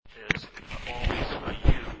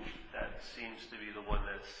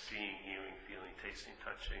tasting,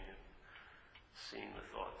 touching, and seeing the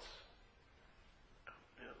thoughts.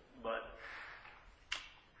 But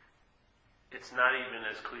it's not even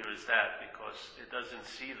as clear as that, because it doesn't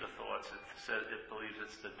see the thoughts. It believes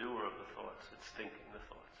it's the doer of the thoughts. It's thinking the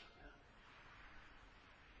thoughts.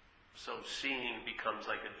 So seeing becomes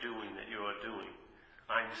like a doing that you are doing.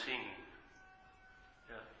 I'm seeing.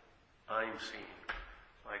 Yeah. I'm seeing.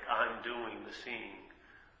 Like I'm doing the seeing.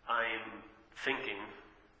 I'm thinking.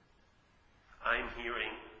 I'm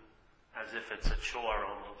hearing, as if it's a chore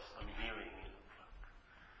almost. I'm hearing.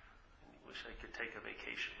 Wish I could take a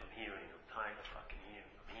vacation. I'm hearing. I'm tired of fucking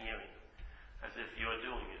hearing. I'm hearing. As if you're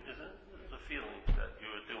doing it. There's a feeling that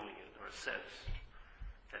you're doing it, or a sense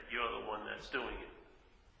that you're the one that's doing it.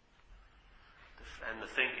 And the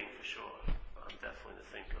thinking, for sure. I'm definitely the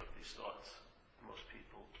thinker of these thoughts. Most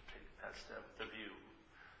people that's the view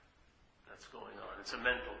that's going on. It's a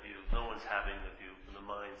mental view. No one's having the view, but the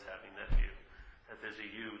mind's having that view. That there's a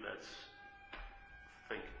you that's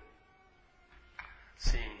thinking.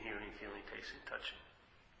 Seeing, hearing, feeling, tasting, touching.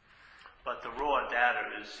 But the raw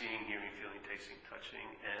data is seeing, hearing, feeling, tasting, touching,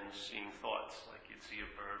 and seeing thoughts. Like you'd see a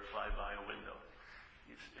bird fly by a window.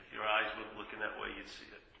 If your eyes were looking that way, you'd see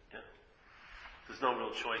it. Yeah. There's no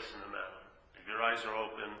real choice in the matter. If your eyes are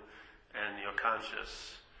open and you're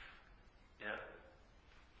conscious, yeah,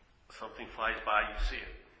 something flies by, you see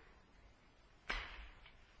it.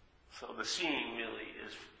 So the seeing really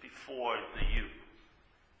is before the you,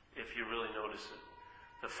 if you really notice it.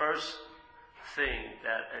 The first thing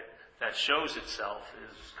that shows itself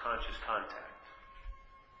is conscious contact.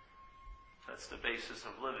 That's the basis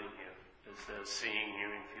of living here, is the seeing,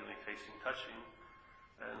 hearing, feeling, tasting, touching,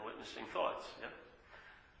 and witnessing thoughts. Yeah?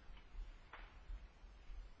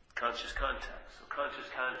 Conscious contact. So conscious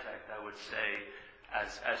contact, I would say,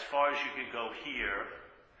 as far as you could go here,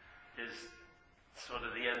 is sort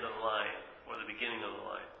of the end of the line, or the beginning of the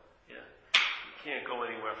line. Yeah? Can't go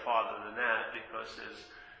anywhere farther than that, because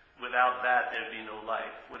without that there'd be no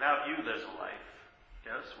life. Without you there's a life.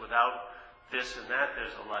 Yes? Without this and that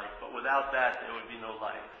there's a life. But without that there would be no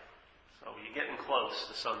life. So you're getting close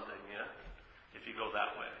to something, yeah? If you go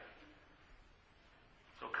that way.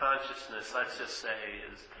 So consciousness, let's just say,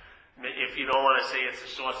 is, if you don't want to say it's the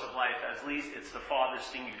source of life, at least it's the farthest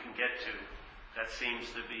thing you can get to. That seems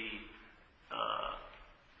to be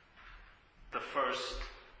the first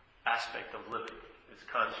aspect of living, is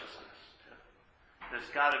consciousness. Yeah.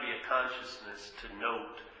 There's got to be a consciousness to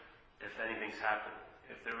note if anything's happening.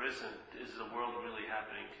 If there isn't, is the world really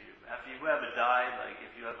happening to you? After you ever died, like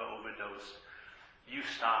if you ever overdosed, you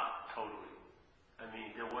stop totally. I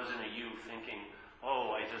mean, there wasn't a you thinking,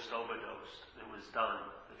 oh, I just overdosed. It was done.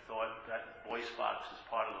 The thought, that voice box is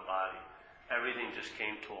part of the body. Everything just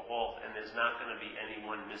came to a halt, and there's not going to be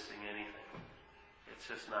anyone missing anything. It's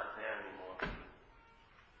just not there anymore.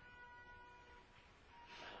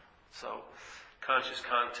 So, conscious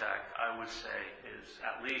contact, I would say, is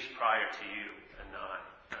at least prior to you and not.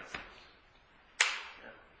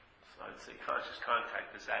 Yeah. So I'd say conscious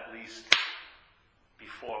contact is at least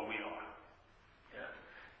before we are. Yeah.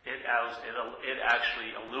 It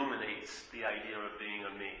actually illuminates the idea of being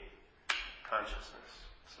a me. Consciousness.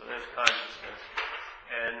 So there's consciousness.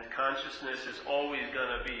 And consciousness is always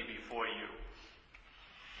going to be before you.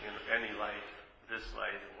 In any life, this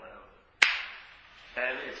life, whatever.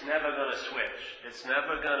 And it's never going to switch. It's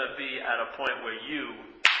never going to be at a point where you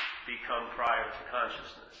become prior to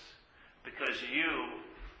consciousness. Because you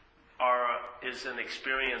is an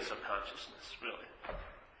experience of consciousness, really.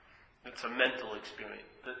 It's a mental experience.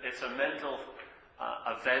 It's a mental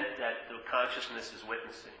event that the consciousness is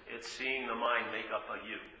witnessing. It's seeing the mind make up a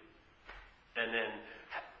you. And then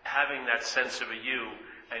having that sense of a you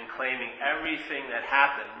and claiming everything that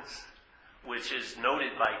happens, which is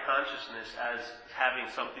noted by consciousness as having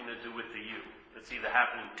something to do with the you. It's either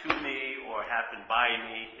happening to me or happened by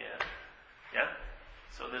me. Yeah?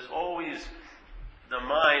 So there's always, the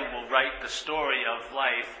mind will write the story of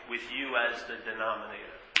life with you as the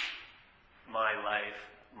denominator. My life,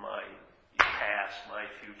 my past, my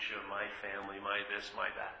future, my family, my this, my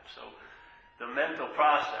that. So the mental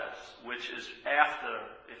process, which is after,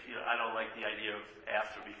 I don't like the idea of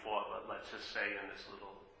after before, but let's just say in this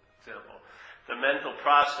little example, the mental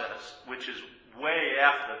process, which is way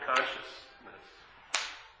after consciousness,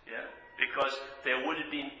 yeah, because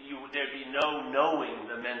there'd be no knowing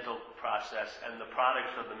the mental process and the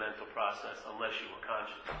products of the mental process unless you were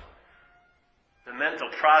conscious. The mental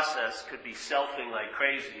process could be selfing like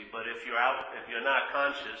crazy, but if you're not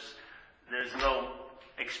conscious, there's no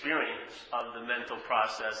experience of the mental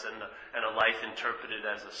process and a life interpreted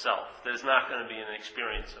as a self. There's not going to be an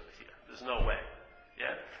experience of it here. There's no way.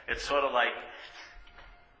 Yeah? It's sort of like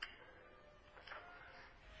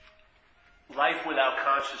life without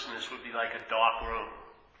consciousness would be like a dark room.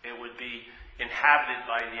 It would be inhabited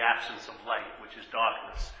by the absence of light, which is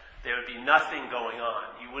darkness. There would be nothing going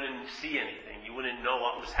on. You wouldn't see anything. You wouldn't know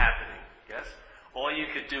what was happening. Yes? All you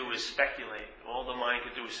could do is speculate. All the mind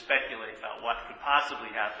could do is speculate about what could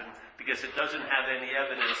possibly happen, because it doesn't have any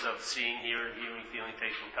evidence of seeing, hearing, feeling,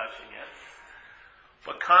 tasting, touching yet.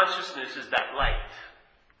 But consciousness is that light.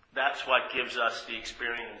 That's what gives us the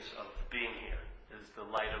experience of being here, is the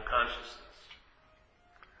light of consciousness.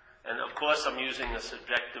 And of course I'm using a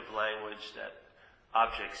subjective language that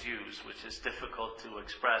objects use, which is difficult to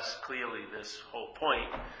express clearly this whole point,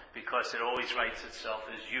 because it always writes itself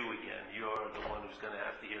as you again. You're the one who's going to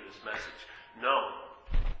have to hear this message. No.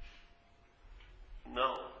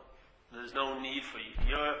 There's no need for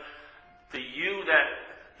you. The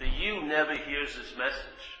you never hears this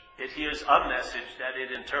message. It hears a message that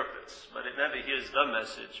it interprets, but it never hears the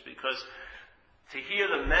message, because to hear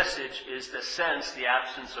the message is to sense the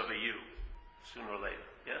absence of a you, sooner or later,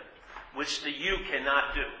 yeah? Which the you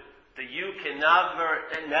cannot do. The you can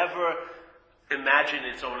never imagine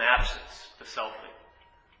its own absence, the selfing.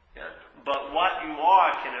 Yeah? But what you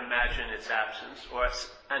are can imagine its absence, or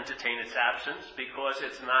entertain its absence, because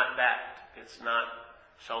it's not that. It's not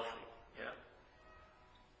selfing. Yeah?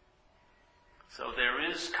 So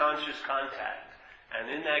there is conscious contact. And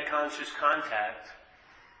in that conscious contact,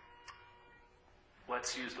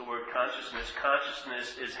 let's use the word consciousness.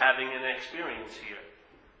 Consciousness is having an experience here.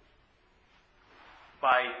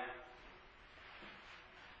 By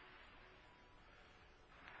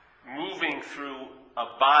moving through a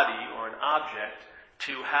body or an object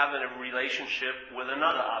to have a relationship with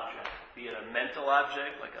another object, be it a mental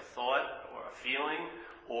object like a thought or a feeling,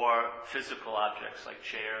 or physical objects like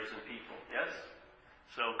chairs and people, yes?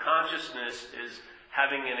 So consciousness is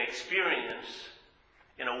having an experience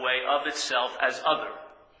in a way of itself as other,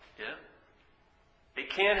 yeah? It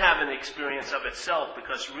can't have an experience of itself,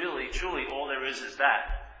 because really, truly, all there is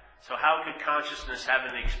that. So how could consciousness have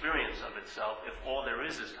an experience of itself if all there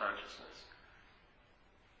is consciousness?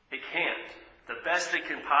 It can't. The best it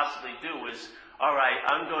can possibly do is, all right,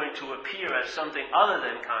 I'm going to appear as something other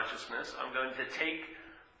than consciousness. I'm going to take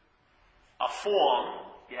a form,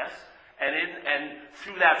 yes, and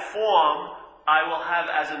through that form, I will have,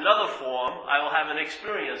 as another form, I will have an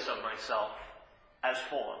experience of myself as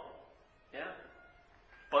form, yeah?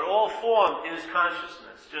 But all form is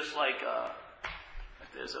consciousness, just like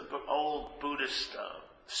there's an old Buddhist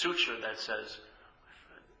sutra that says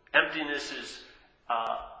emptiness is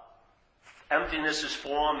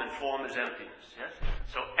form and form is emptiness. Yes?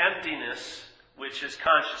 So emptiness, which is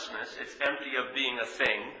consciousness, it's empty of being a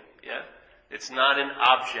thing. Yeah? It's not an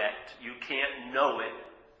object. You can't know it,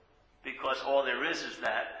 because all there is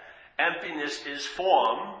that. Emptiness is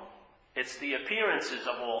form. It's the appearances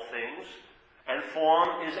of all things. And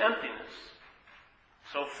form is emptiness.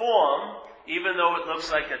 So form, even though it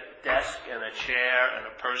looks like a desk and a chair and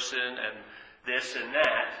a person and this and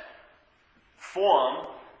that, form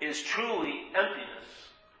is truly emptiness.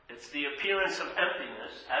 It's the appearance of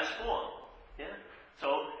emptiness as form. Yeah? So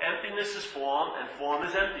emptiness is form and form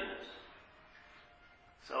is emptiness.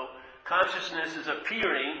 So consciousness is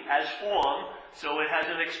appearing as form, so it has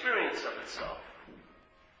an experience of itself.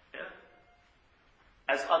 Yeah?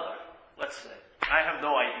 As other. Let's say. I have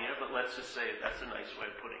no idea, but let's just say it. That's a nice way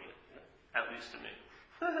of putting it. Yeah? At least to me.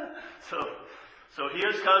 So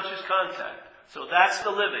here's conscious contact. So that's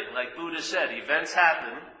the living. Like Buddha said, events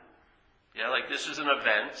happen. Yeah, like this is an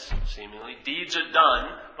event, seemingly. Deeds are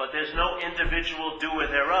done, but there's no individual doer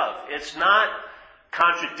thereof. It's not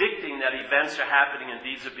contradicting that events are happening and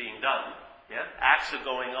deeds are being done. Yeah? Acts are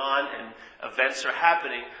going on and events are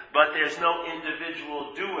happening, but there's no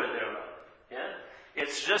individual doer thereof. Yeah?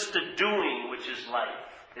 It's just the doing which is life.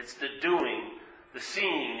 It's the doing, the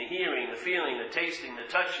seeing, the hearing, the feeling, the tasting, the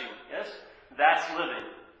touching. Yes? That's living.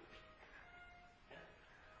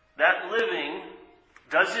 That living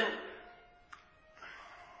doesn't...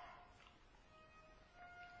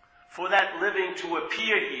 For that living to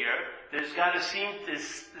appear here, there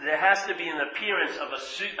has to be an appearance of a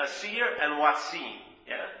seer and what's seen.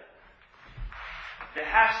 Yeah? There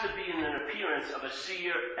has to be an appearance of a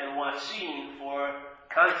seer and what's seen for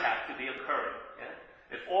contact to be occurring.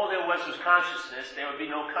 Yeah? If all there was consciousness, there would be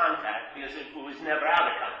no contact, because it was never out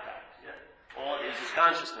of contact. Yeah? All it is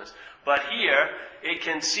consciousness. But here, it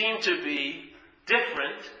can seem to be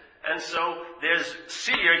different, and so there's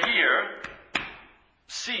seer here,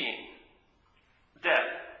 seeing,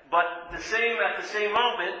 dead. But at the same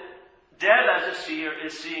moment, dead as a seer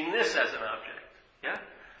is seeing this as an object. Yeah?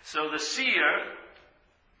 So the seer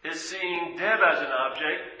is seeing Deb as an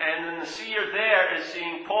object, and then the seer there is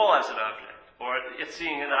seeing Paul as an object, or it's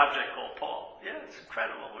seeing an object called Paul. Yeah, it's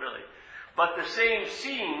incredible, really. But the same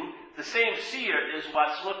seeing, the same seer is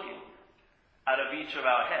what's looking out of each of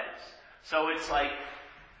our heads. So it's like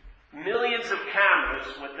millions of cameras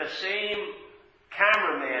with the same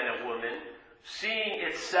cameraman or woman seeing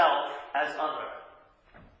itself as other.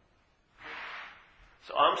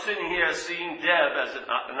 So I'm sitting here seeing Deb as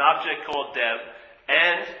an object called Deb,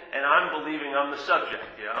 and I'm believing I'm the subject.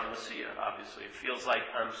 Yeah, I'm the seer, obviously. It feels like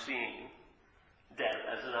I'm seeing Deb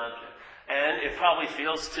as an object. And it probably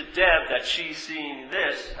feels to Deb that she's seeing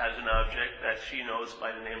this as an object that she knows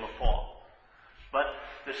by the name of Paul. But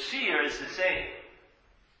the seer is the same.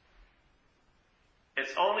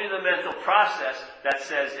 It's only the mental process that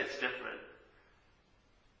says it's different.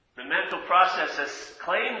 The mental process has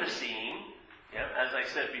claimed the seeing, yeah, as I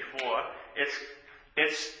said before.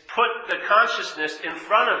 It's put the consciousness in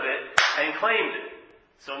front of it and claimed it.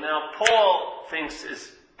 So now Paul thinks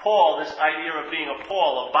this idea of being a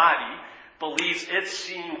Paul, a body, believes it's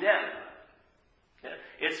seeing Deb. Yeah?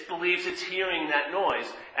 It believes it's hearing that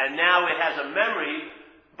noise, and now it has a memory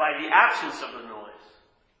by the absence of the noise.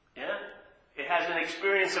 Yeah? It has an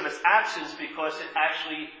experience of its absence because it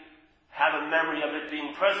actually had a memory of it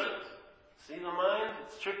being present. See the mind?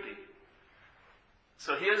 It's tricky.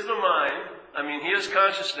 So here's the mind, here's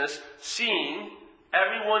consciousness, seeing,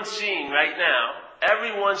 everyone's seeing right now,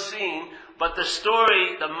 everyone's seeing, but the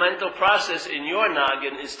story, the mental process in your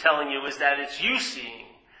noggin is telling you is that it's you seeing.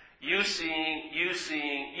 You seeing, you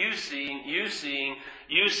seeing, you seeing, you seeing,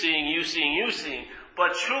 you seeing, you seeing, you seeing.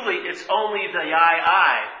 But truly, it's only the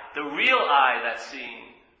I, the real I that's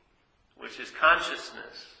seeing, which is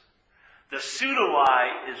consciousness. The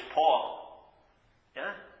pseudo-I is Paul.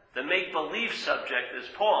 Yeah? The make-believe subject is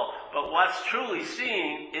Paul. But what's truly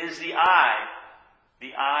seeing is the I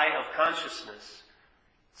of consciousness.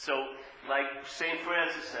 So, like St.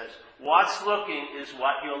 Francis says, what's looking is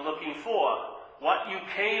what you're looking for. What you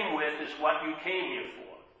came with is what you came here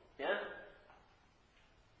for. Yeah?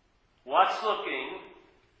 What's looking,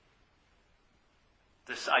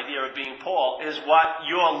 this idea of being Paul, is what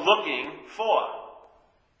you're looking for.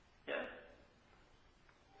 Yeah?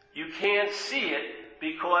 You can't see it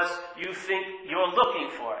because you think you're looking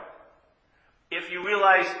for it. If you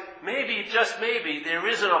realize, maybe, just maybe, there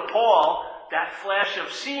isn't a Paul, that flash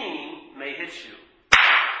of seeing may hit you.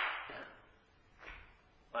 Yeah.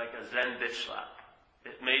 Like a Zen bitch slap.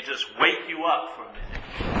 It may just wake you up for a minute,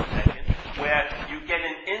 a second, where you get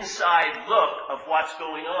an inside look of what's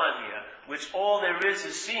going on here, which all there is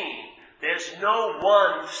seeing. There's no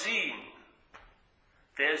one seeing.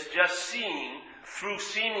 There's just seeing through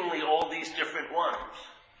seemingly all these different ones.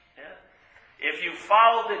 Yeah? If you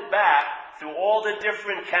followed it back through all the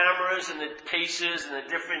different cameras and the cases and the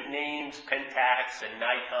different names, Pentax and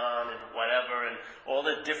Nikon and whatever, and all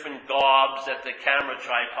the different garbs that the camera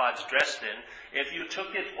tripod's dressed in, if you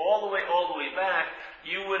took it all the way back,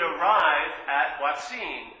 you would arrive at what's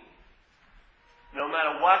seen. No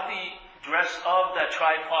matter what the dress of that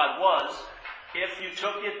tripod was, if you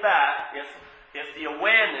took it back, if the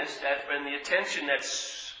awareness and the attention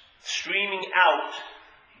that's streaming out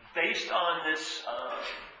based on this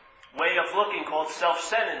way of looking called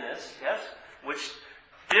self-centeredness, yes, which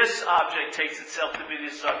this object takes itself to be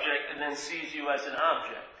the subject and then sees you as an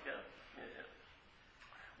object.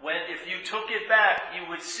 If you took it back, you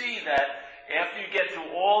would see that after you get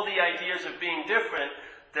through all the ideas of being different,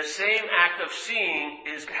 the same act of seeing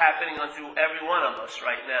is happening through every one of us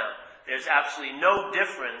right now. There's absolutely no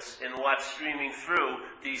difference in what's streaming through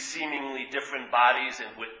these seemingly different bodies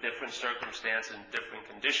and with different circumstances and different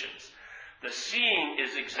conditions. The seeing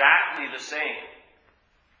is exactly the same.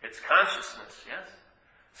 It's consciousness, yes?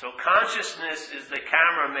 So consciousness is the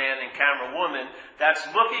cameraman and camera woman that's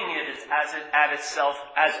looking at itself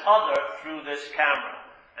as other through this camera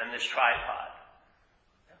and this tripod.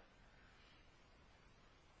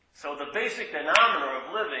 So the basic phenomena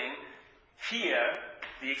of living here,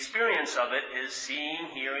 the experience of it, is seeing,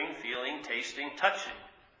 hearing, feeling, tasting, touching.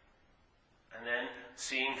 And then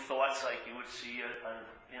seeing thoughts like you would see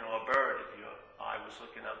a bird if your eye was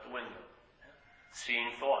looking out the window.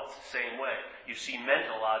 Seeing thoughts the same way. You see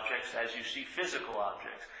mental objects as you see physical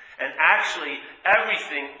objects. And actually,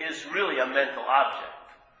 everything is really a mental object.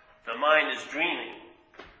 The mind is dreaming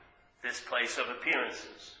this place of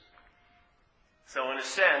appearances. So in a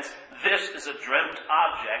sense, this is a dreamt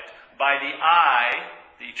object by the eye,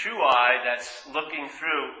 the true eye, that's looking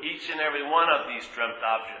through each and every one of these dreamt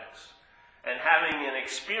objects and having an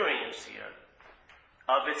experience here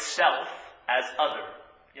of itself as other.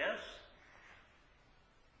 Yes?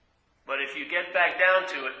 But if you get back down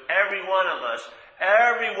to it, every one of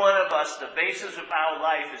us, the basis of our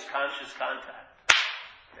life is conscious contact.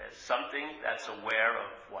 There's something that's aware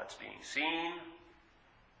of what's being seen,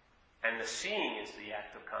 and the seeing is the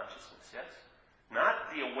act of consciousness, yes?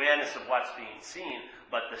 Not the awareness of what's being seen,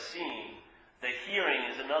 but the seeing. The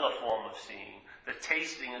hearing is another form of seeing. The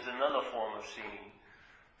tasting is another form of seeing.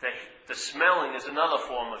 The smelling is another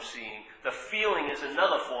form of seeing. The feeling is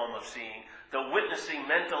another form of seeing. The witnessing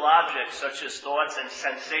mental objects such as thoughts and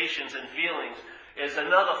sensations and feelings is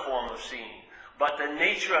another form of seeing. But the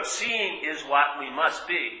nature of seeing is what we must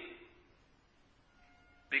be.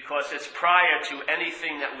 Because it's prior to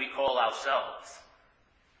anything that we call ourselves.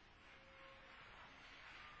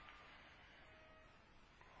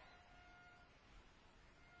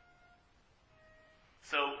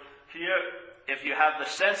 So here, if you have the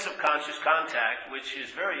sense of conscious contact, which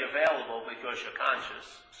is very available because you're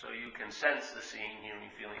conscious, so you can sense the seeing, hearing,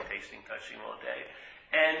 feeling, tasting, touching all day,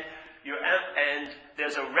 and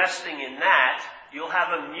there's a resting in that, you'll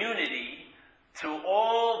have immunity to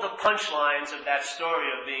all the punchlines of that story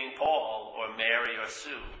of being Paul or Mary or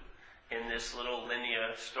Sue in this little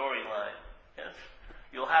linear storyline. Yes?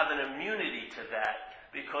 You'll have an immunity to that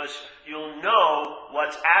because you'll know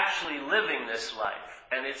what's actually living this life,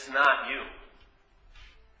 and it's not you.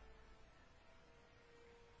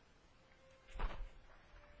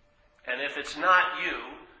 And if it's not you,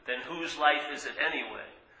 then whose life is it anyway?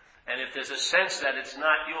 And if there's a sense that it's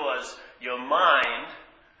not yours, your mind,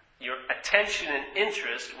 your attention and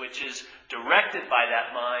interest, which is directed by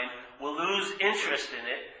that mind, will lose interest in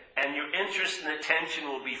it, and your interest and attention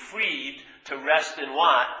will be freed to rest in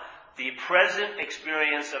what? The present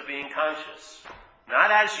experience of being conscious.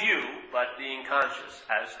 Not as you, but being conscious,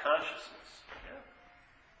 as consciousness.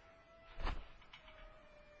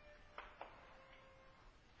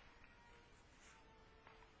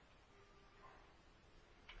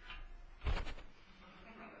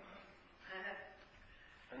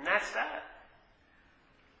 And that's that.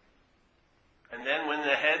 And then when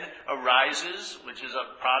the head arises, which is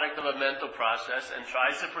a product of a mental process, and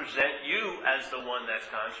tries to present you as the one that's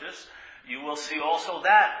conscious, you will see also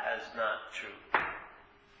that as not true.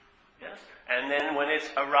 Yes? And then when it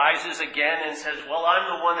arises again and says, well,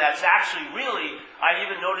 I'm the one that's actually really, I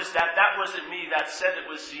even noticed that wasn't me that said it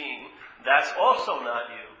was seeing. That's also not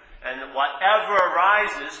you. And whatever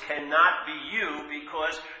arises cannot be you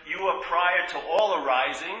because you are prior to all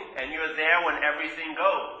arising and you're there when everything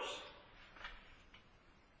goes.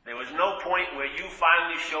 There was no point where you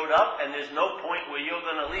finally showed up and there's no point where you're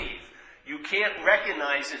going to leave. You can't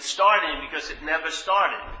recognize it starting because it never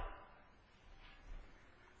started.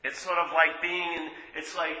 It's sort of like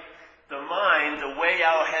it's like the mind, the way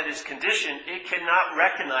our head is conditioned, it cannot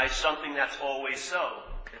recognize something that's always so.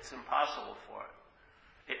 It's impossible for it.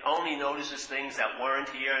 It only notices things that weren't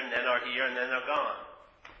here and then are here and then are gone.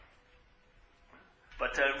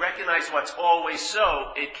 But to recognize what's always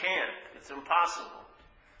so, it can't. It's impossible.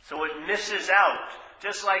 So it misses out.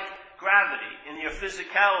 Just like gravity. In your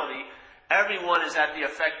physicality, everyone is at the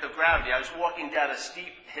effect of gravity. I was walking down a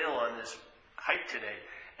steep hill on this hike today,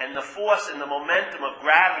 and the force and the momentum of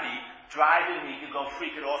gravity driving me to go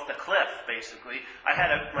freaking off the cliff, basically.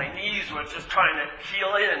 My knees were just trying to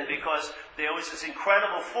heel in because there was this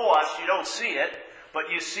incredible force. You don't see it,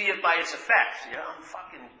 but you see it by its effects. You know, I'm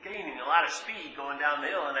fucking gaining a lot of speed going down the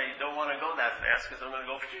hill, and I don't want to go that fast because I'm going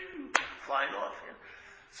to go flying off. You know?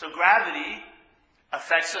 So gravity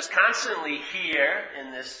affects us constantly here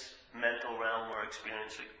in this mental realm we're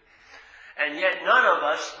experiencing. And yet none of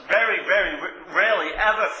us, very, very rarely,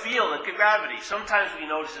 ever feel the gravity. Sometimes we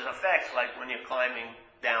notice its effects, like when you're climbing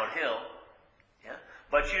downhill. Yeah?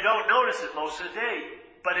 But you don't notice it most of the day.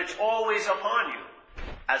 But it's always upon you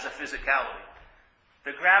as a physicality.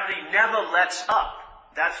 The gravity never lets up.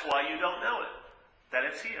 That's why you don't know it, that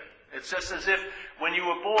it's here. It's just as if when you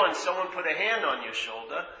were born, someone put a hand on your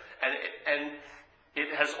shoulder, and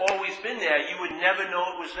it has always been there. You would never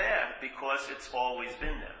know it was there because it's always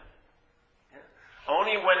been there. Yeah?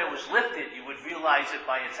 Only when it was lifted, you would realize it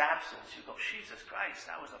by its absence. You go, Jesus Christ,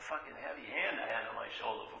 that was a fucking heavy hand I had on my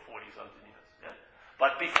shoulder for 40-something years. Yeah?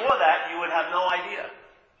 But before that, you would have no idea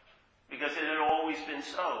because it had always been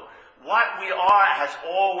so. What we are has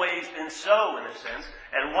always been so, in a sense,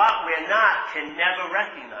 and what we're not can never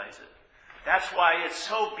recognize it. That's why it's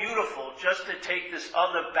so beautiful just to take this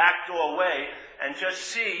other backdoor way and just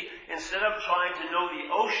see, instead of trying to know the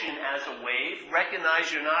ocean as a wave,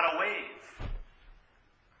 recognize you're not a wave.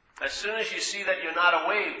 As soon as you see that you're not a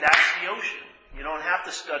wave, that's the ocean. You don't have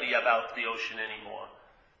to study about the ocean anymore.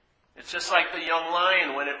 It's just like the young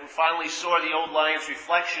lion, when it finally saw the old lion's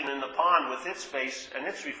reflection in the pond with its face and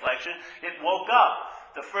its reflection, it woke up.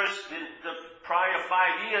 The prior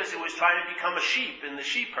 5 years, it was trying to become a sheep in the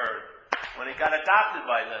sheep herd when it got adopted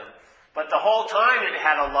by them. But the whole time it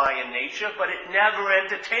had a lion nature, but it never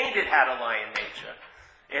entertained it had a lion nature.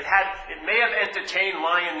 It may have entertained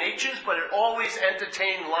lion natures, but it always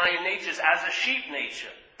entertained lion natures as a sheep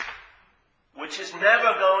nature, which is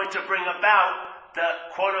never going to bring about the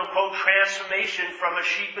quote-unquote transformation from a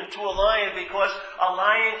sheep into a lion, because a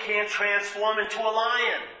lion can't transform into a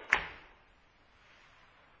lion.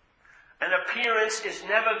 An appearance is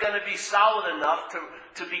never going to be solid enough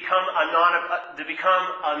to become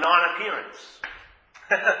a non-appearance.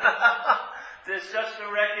 There's just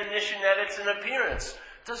a recognition that it's an appearance.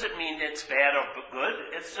 Doesn't mean it's bad or good.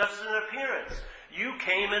 It's just an appearance. You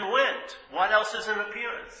came and went. What else is an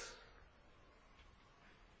appearance?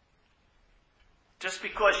 Just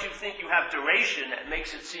because you think you have duration, that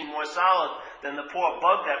makes it seem more solid than the poor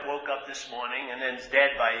bug that woke up this morning and then is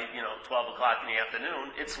dead by, 12 o'clock in the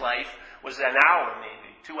afternoon. Its life was an hour,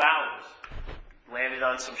 maybe 2 hours. Landed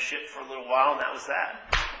on some shit for a little while, and that was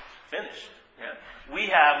that. Finished. Yeah. We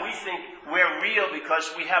think we're real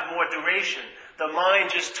because we have more duration. The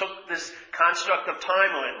mind just took this construct of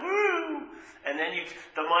time and went, woo! And then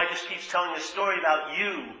the mind just keeps telling a story about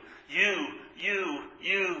you.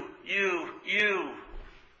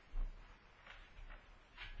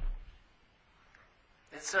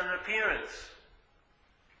 It's an appearance.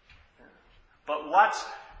 But what's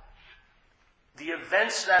the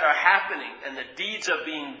events that are happening and the deeds are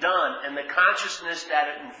being done and the consciousness that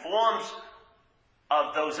it informs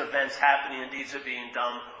of those events happening and deeds are being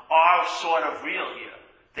done are sort of real here.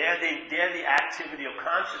 They're the activity of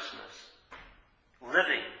consciousness.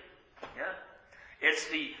 Living. Yeah? It's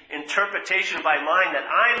the interpretation by mind that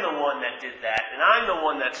I'm the one that did that, and I'm the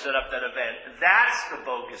one that set up that event. That's the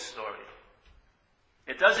bogus story.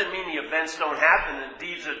 It doesn't mean the events don't happen and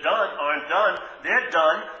deeds aren't done. They're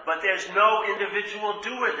done, but there's no individual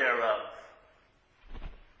doer thereof.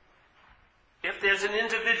 If there's an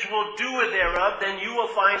individual doer thereof, then you will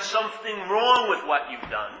find something wrong with what you've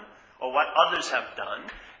done, or what others have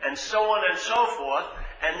done, and so on and so forth.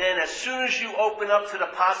 And then as soon as you open up to the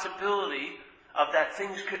possibility of that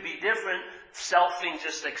things could be different, selfing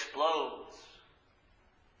just explodes.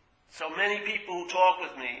 So many people who talk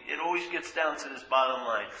with me, it always gets down to this bottom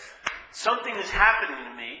line. Something is happening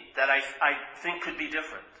to me that I think could be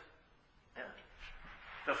different. Yeah.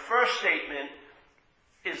 The first statement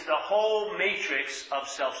is the whole matrix of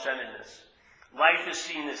self-centeredness. Life is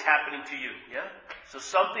seen as happening to you. Yeah? So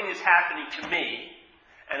something is happening to me,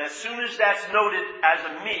 and as soon as that's noted as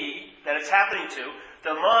a me, that it's happening to,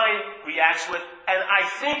 the mind reacts with, and I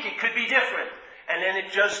think it could be different. And then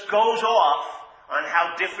it just goes off on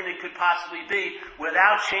how different it could possibly be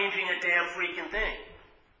without changing a damn freaking thing.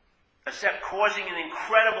 Except causing an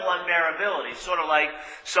incredible unbearability. Sort of like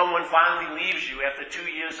someone finally leaves you after 2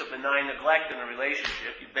 years of benign neglect in a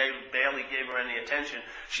relationship. You barely gave her any attention.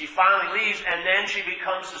 She finally leaves, and then she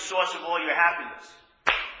becomes the source of all your happiness.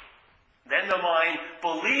 Then the mind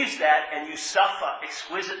believes that, and you suffer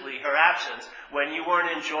exquisitely her absence when you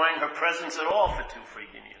weren't enjoying her presence at all for 2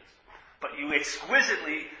 freaking years. But you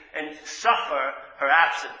exquisitely and suffer her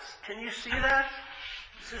absence. Can you see that?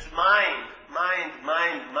 This is mind.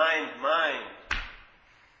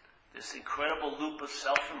 This incredible loop of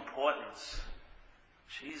self-importance.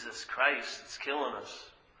 Jesus Christ, it's killing us.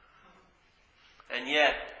 And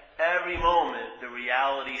yet, every moment, the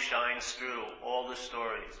reality shines through all the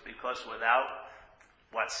stories. Because without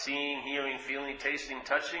what's seeing, hearing, feeling, tasting,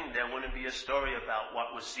 touching, there wouldn't be a story about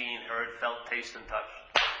what was seen, heard, felt, tasted, and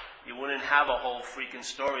touched. You wouldn't have a whole freaking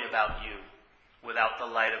story about you without the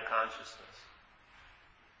light of consciousness.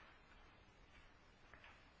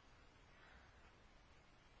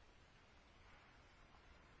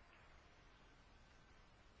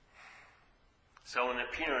 So an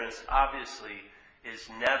appearance, obviously, is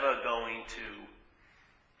never going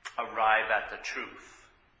to arrive at the truth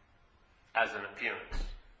as an appearance.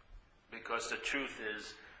 Because the truth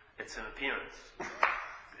is, it's an appearance.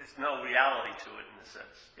 There's no reality to it in a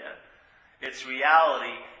sense. Yeah? Its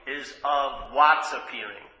reality is of what's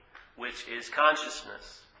appearing, which is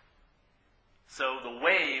consciousness. So the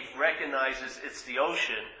wave recognizes it's the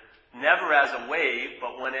ocean, never as a wave,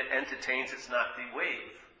 but when it entertains, it's not the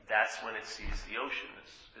wave. That's when it sees the ocean.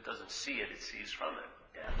 It doesn't see it, it sees from it.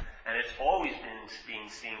 Yeah? And it's always been being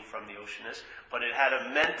seen from the oceanist, but it had a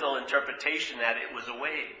mental interpretation that it was a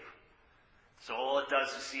wave. So all it does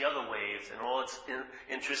is see other waves, and all its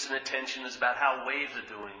interest and attention is about how waves are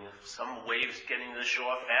doing. If some wave's getting to the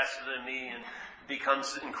shore faster than me, and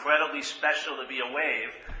becomes incredibly special to be a wave,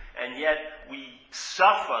 and yet we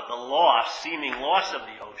suffer the loss, seeming loss of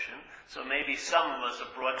the ocean. So maybe some of us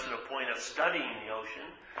are brought to the point of studying the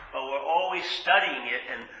ocean, but we're always studying it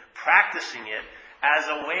and practicing it as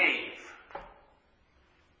a wave.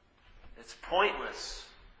 It's pointless.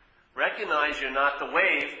 Recognize you're not the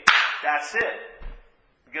wave, that's it.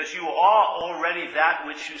 Because you are already that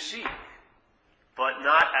which you seek, but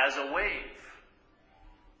not as a wave.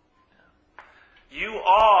 You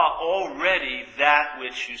are already that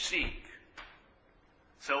which you seek.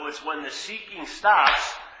 So it's when the seeking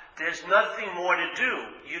stops, there's nothing more to do.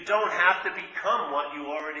 You don't have to become what you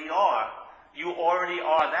already are. You already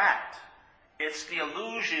are that. It's the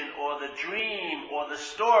illusion or the dream or the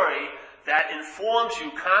story that informs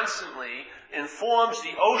you constantly, informs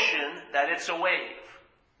the ocean that it's a wave.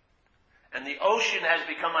 And the ocean has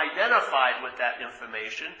become identified with that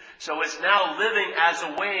information, so it's now living as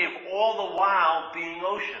a wave all the while being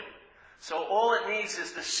ocean. So all it needs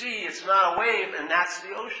is to see it's not a wave, and that's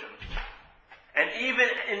the ocean. And even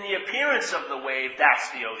in the appearance of the wave,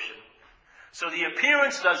 that's the ocean. So the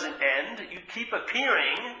appearance doesn't end. You keep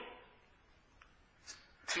appearing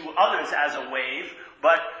to others as a wave,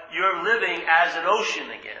 but you're living as an ocean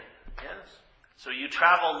again. Yes? So you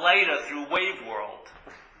travel later through wave world.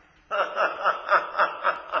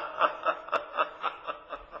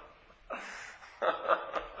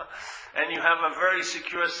 And you have a very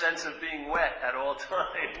secure sense of being wet at all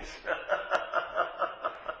times.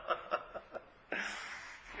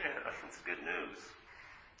 Yeah, it's good news.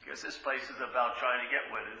 Because this place is about trying to get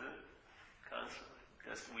wet, isn't it? Constantly.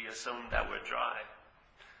 Because we assume that we're dry.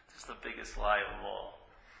 It's the biggest lie of them all.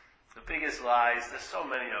 The biggest lies, there's so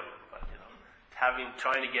many of them, but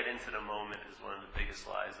trying to get into the moment is one of the biggest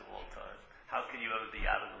lies of all time. How can you ever be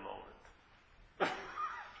out of the moment?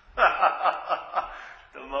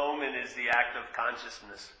 The moment is the act of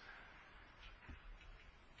consciousness.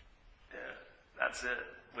 Yeah, that's it.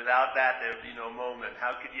 Without that, there'd be no moment.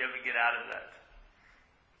 How could you ever get out of that?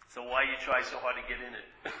 So why you try so hard to get in it?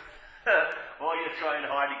 All you're trying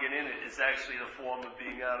hard to get in it is actually the form of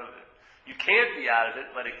being out of it. You can't be out of it,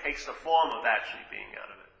 but it takes the form of actually being out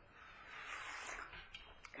of it.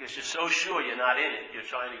 Because you're so sure you're not in it, you're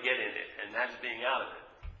trying to get in it, and that's being out of it.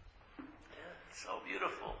 Yeah, it's so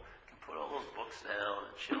beautiful. You can put all those books down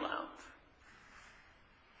and chill out.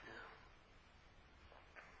 Yeah.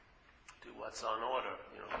 Do what's on order,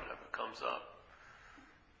 whatever comes up.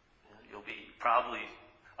 You'll be probably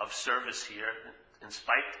of service here in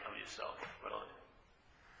spite of yourself, really.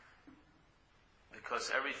 Because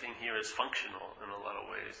everything here is functional in a lot of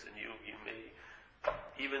ways, and you may,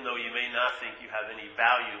 even though you may not think you have any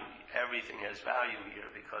value, everything has value here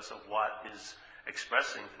because of what is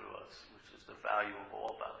expressing through us, which is the value of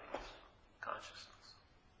all values, consciousness.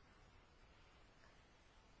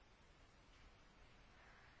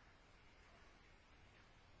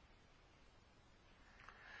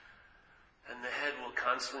 And the head will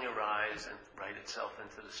constantly arise and write itself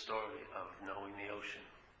into the story of knowing the ocean.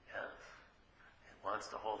 Yes. It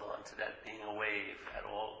wants to hold on to that being a wave at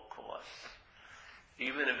all costs.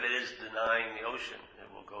 Even if it is denying the ocean,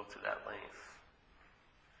 it will go to that length.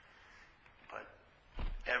 But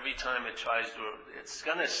every time it tries to, it's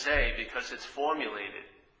going to say, because it's formulated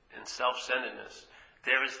in self-centeredness,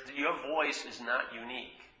 your voice is not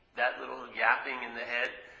unique. That little yapping in the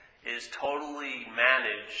head is totally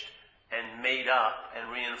managed and made up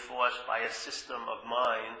and reinforced by a system of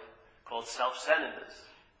mind called self-centeredness.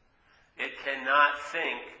 It cannot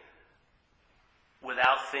think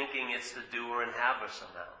without thinking it's the doer and haver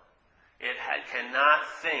somehow. It cannot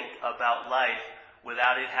think about life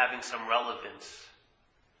without it having some relevance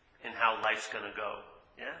in how life's going to go.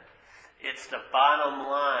 Yeah? It's the bottom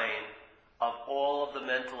line of all of the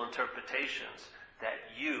mental interpretations that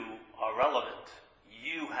you are relevant.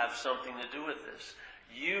 You have something to do with this.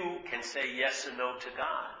 You can say yes and no to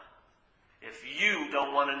God. If you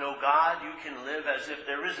don't want to know God, you can live as if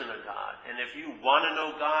there isn't a God. And if you want to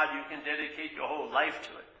know God, you can dedicate your whole life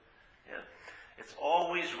to it. Yeah? It's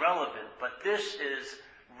always relevant, but this is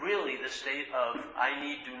really the state of I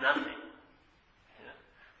need do nothing. Yeah?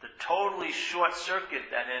 The totally short-circuit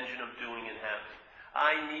that engine of doing and having.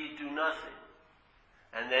 I need do nothing.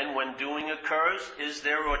 And then when doing occurs, is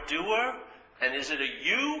there a doer? And is it a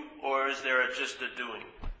you, or is there just a doing?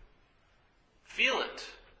 Feel it.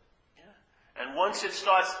 And once it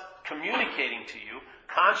starts communicating to you,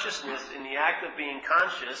 consciousness in the act of being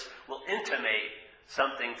conscious will intimate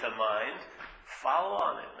something to mind. Follow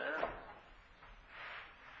on it, man.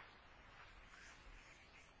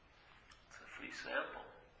 It's a free sample.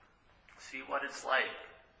 See what it's like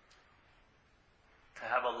To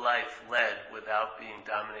have a life led without being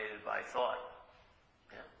dominated by thought.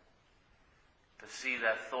 Yeah? To see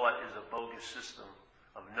that thought is a bogus system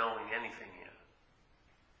of knowing anything here.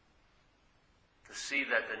 To see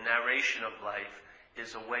that the narration of life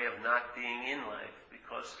is a way of not being in life,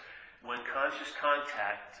 because when conscious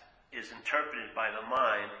contact is interpreted by the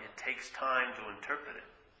mind, it takes time to interpret it.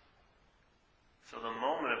 So the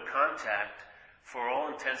moment of contact, for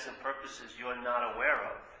all intents and purposes, you're not aware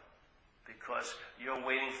of, because you're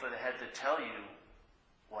waiting for the head to tell you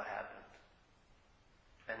what happened.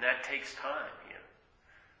 And that takes time here.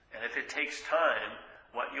 And if it takes time,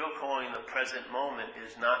 what you're calling the present moment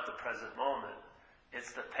is not the present moment.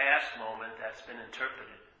 It's the past moment that's been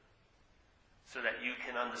interpreted, so that you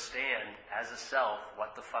can understand as a self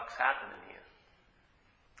what the fuck's happening here.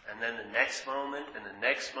 And then the next moment, and the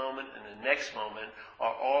next moment, and the next moment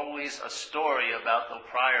are always a story about the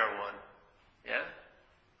prior one. Yeah?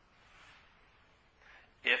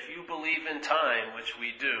 If you believe in time, which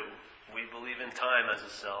we do, we believe in time as a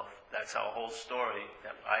self. That's our whole story,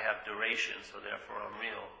 that I have duration, so therefore I'm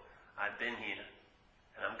real. I've been here,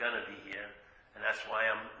 and I'm gonna be here, and that's why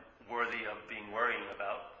I'm worthy of being worrying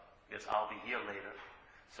about, because I'll be here later.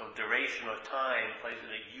 So duration or time plays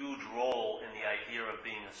a huge role in the idea of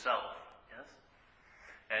being a self. Yes?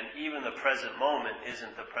 And even the present moment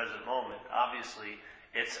isn't the present moment. Obviously,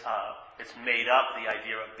 it's made up, the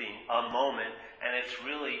idea of being a moment, and it's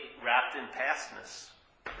really wrapped in pastness.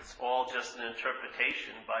 It's all just an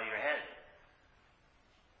interpretation by your head.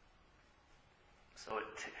 So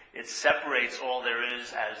it separates all there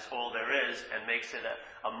is as all there is and makes it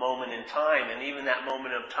a moment in time. And even that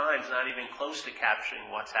moment of time is not even close to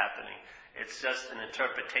capturing what's happening. It's just an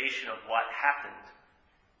interpretation of what happened,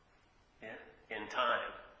 yeah, in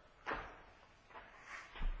time.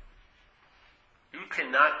 You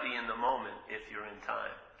cannot be in the moment if you're in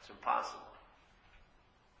time. It's impossible.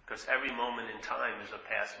 Because every moment in time is a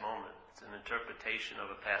past moment. It's an interpretation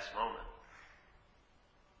of a past moment.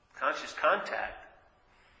 Conscious contact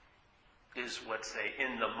is what's say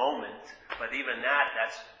in the moment, but even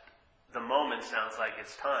that's the moment sounds like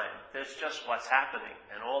it's time. There's just what's happening,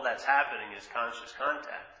 and all that's happening is conscious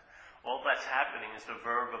contact. All that's happening is the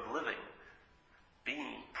verb of living,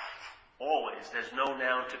 being. Always. There's no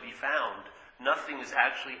noun to be found. Nothing has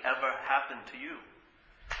actually ever happened to you.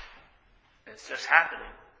 It's just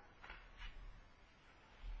happening.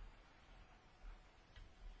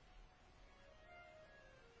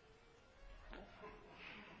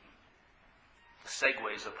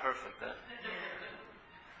 Segues are perfect, huh?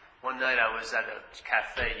 One night I was at a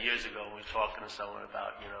cafe years ago and we were talking to someone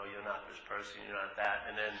about, you're not this person, you're not that.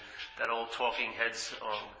 And then that old Talking Heads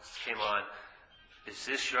song came on. Is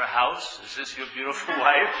this your house? Is this your beautiful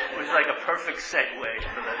wife? It was like a perfect segue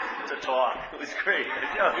to talk. It was great.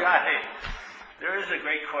 Right. There is a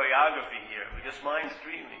great choreography here because mind's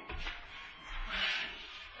dreaming.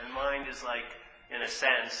 And mind is like, in a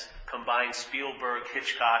sense, combines Spielberg,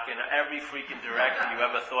 Hitchcock, and every freaking director you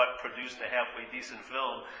ever thought produced a halfway decent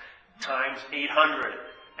film, times 800,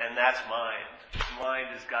 and that's mind.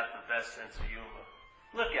 Mind has got the best sense of humor.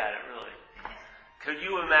 Look at it, really. Could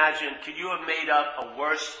you have made up a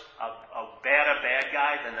badder bad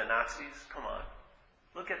guy than the Nazis? Come on.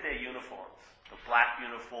 Look at their uniforms. The black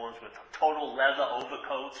uniforms with total leather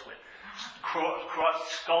overcoats with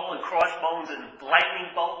skull and crossbones and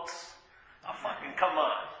lightning bolts. Oh, fucking come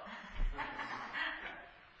on.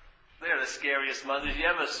 They're the scariest mothers you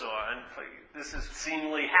ever saw, and this has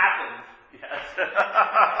seemingly happened. Yes.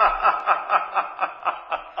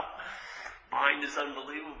 Mind is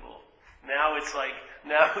unbelievable. Now it's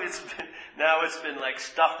been like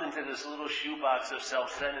stuffed into this little shoebox of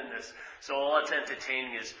self-centeredness. So all it's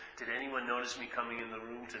entertaining is, did anyone notice me coming in the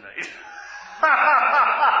room tonight?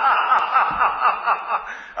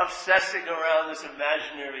 Obsessing around this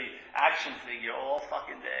imaginary action figure all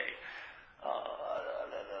fucking day.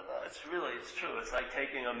 It's true. It's like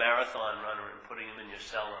taking a marathon runner and putting him in your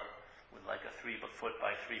cellar with like a 3-foot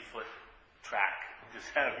by 3-foot track. Just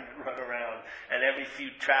having him run around. And every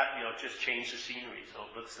few just change the scenery so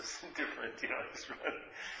it looks different, just run.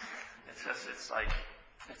 It's like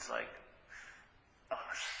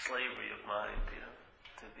slavery of mind,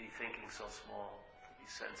 to be thinking so small, to be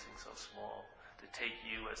sensing so small, to take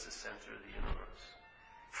you as the center of the universe.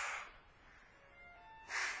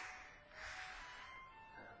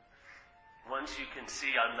 Once you can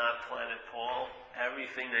see I'm not Planet Paul,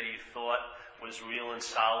 everything that you thought was real and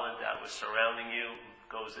solid that was surrounding you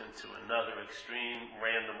goes into another extreme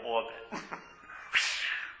random orbit.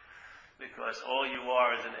 Because all you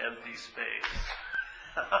are is an empty space.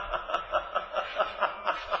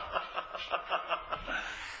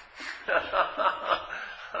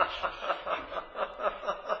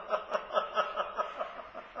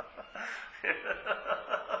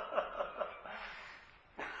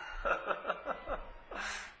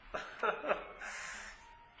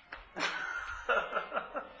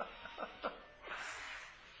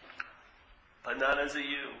 But not as a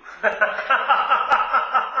you.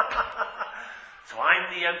 So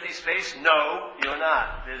I'm the empty space? No, you're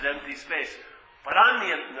not. There's empty space. But I'm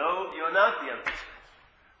the empty. No, you're not the empty space.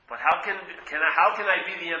 But how can I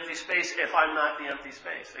be the empty space if I'm not the empty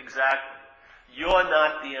space? Exactly. You're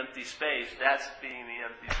not the empty space. That's being the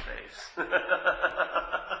empty space.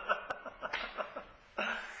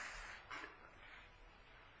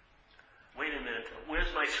 Wait a minute.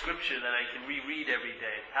 Where's my scripture that I can reread every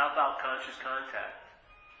day? How about conscious contact?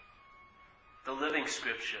 The living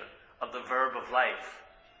scripture of the verb of life.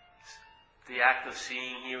 The act of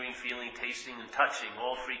seeing, hearing, feeling, tasting, and touching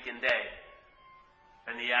all freaking day.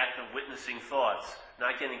 And the act of witnessing thoughts,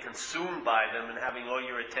 not getting consumed by them and having all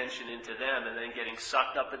your attention into them and then getting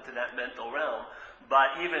sucked up into that mental realm.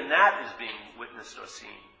 But even that is being witnessed or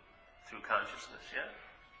seen through consciousness, yeah?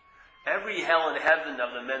 Every hell and heaven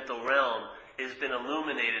of the mental realm has been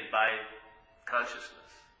illuminated by consciousness.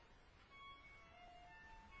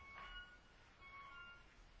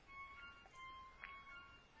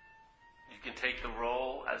 You can take the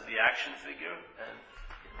role as the action figure and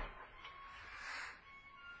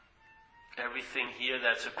everything here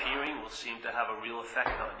that's appearing will seem to have a real effect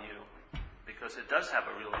on you, because it does have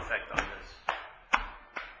a real effect on this.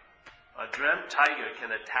 A dreamt tiger can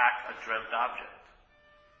attack a dreamt object.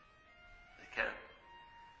 It can.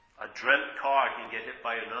 A dreamt car can get hit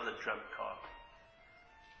by another dreamt car.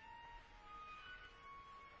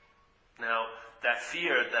 Now, that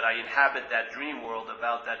fear that I inhabit that dream world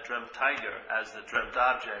about that dreamt tiger as the dreamt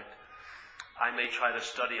object, I may try to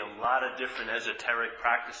study a lot of different esoteric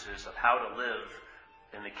practices of how to live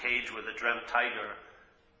in the cage with a dreamt tiger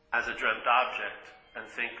as a dreamt object and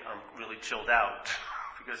think I'm really chilled out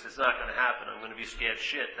because it's not going to happen. I'm going to be scared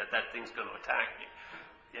shit that thing's going to attack me.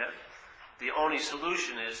 Yeah? The only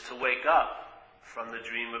solution is to wake up from the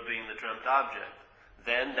dream of being the dreamt object.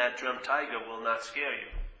 Then that dreamt tiger will not scare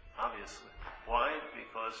you, obviously. Why?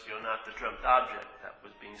 Because you're not the dreamt object that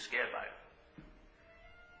was being scared by it.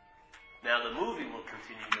 Now the movie will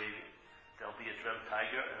continue maybe. There'll be a dreamt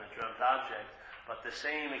tiger and a dreamt object, but the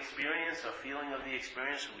same experience or feeling of the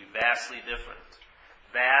experience will be vastly different.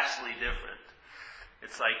 Vastly different.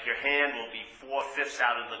 It's like your hand will be 4/5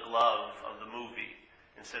 out of the glove of the movie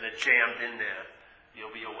instead of jammed in there.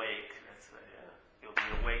 You'll be awake. You'll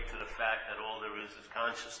be awake to the fact that all there is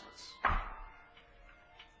consciousness.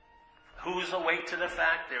 Who's awake to the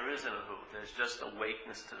fact? There isn't a who. There's just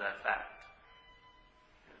awakeness to that fact.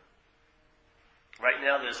 Right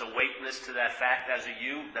now there's awakeness to that fact as a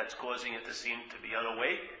you that's causing it to seem to be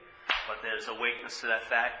unawake, but there's awakeness to that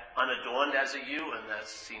fact unadorned as a you, and that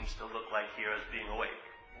seems to look like here as being awake.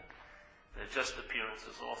 They're just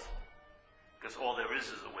appearances also, because all there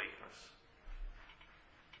is awakeness.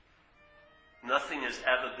 Nothing has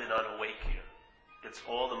ever been unawake here. It's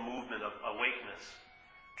all the movement of awakeness.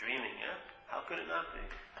 Dreaming, yeah? How could it not be?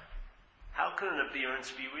 How could an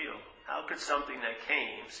appearance be real? How could something that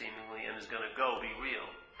came, seemingly, and is going to go, be real?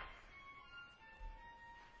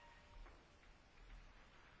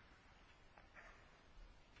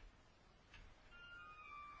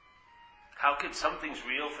 How could something's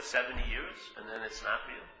real for 70 years, and then it's not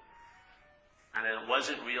real? And then it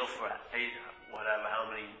wasn't real for how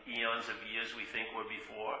many eons of years we think were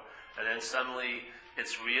before, and then suddenly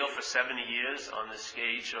it's real for 70 years on this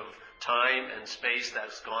stage of time and space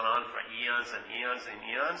that's gone on for eons and eons and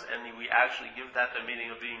eons, and we actually give that the meaning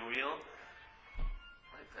of being real?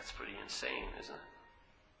 Like, that's pretty insane, isn't it?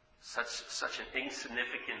 Such an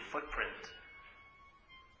insignificant footprint.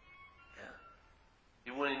 Yeah.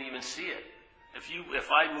 You wouldn't even see it. If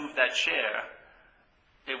I moved that chair,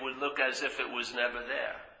 it would look as if it was never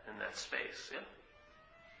there in that space. Yeah?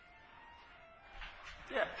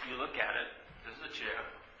 Yeah, you look at it. There's a chair.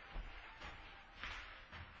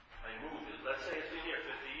 I move it. Let's say it's been here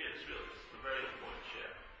 50 years, really. It's a very important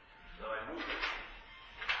chair. So I move it.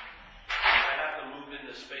 I have to move in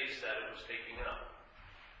the space that it was taking up.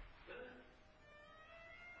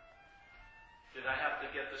 Did I have to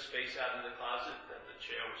get the space out of the closet that the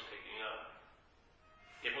chair was taking up?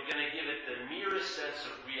 If we're going to give it the merest sense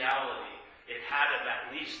of reality, it had to have at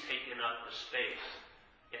least taken up the space.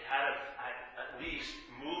 It had to at least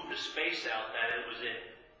move the space out that it was in.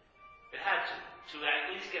 It had to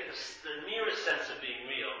at least get the merest sense of being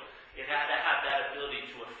real. It had to have that ability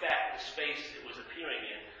to affect the space it was appearing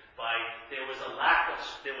in by, there was a lack of,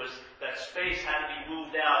 there was the that space had to be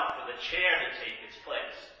moved out for the chair to take its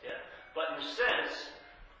place. Yeah? But in a sense,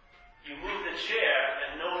 you move the chair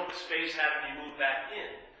and no space had to be moved back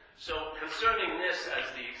in. So concerning this as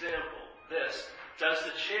the example, does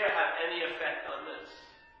the chair have any effect on this?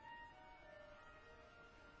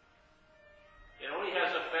 It only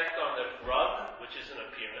has effect on the rug, which is an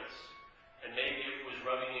appearance, and maybe it was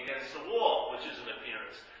rubbing against the wall, which is an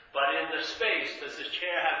appearance. But in the space, does the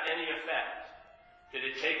chair have any effect? Did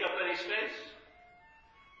it take up any space?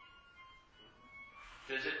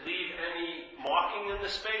 Does it leave any marking in the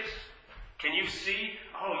space? Can you see?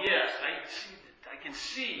 Oh yes, I can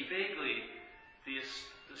see vaguely this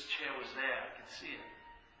chair was there. I can see it.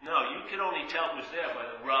 No, you can only tell it was there by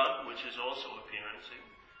the rug, which is also appearancing,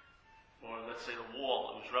 or let's say the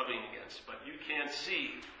wall it was rubbing against. But you can't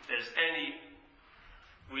see there's any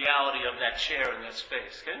reality of that chair in that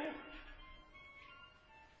space, can you?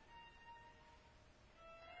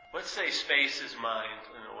 Let's say space is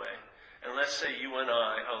mind in a way, and let's say you and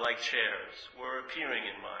I are like chairs. We're appearing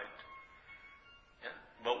in mind. Yeah?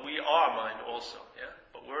 But we are mind also. Yeah?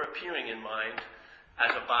 But we're appearing in mind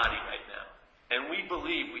as a body right now. And we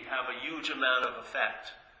believe we have a huge amount of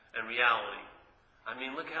effect and reality. I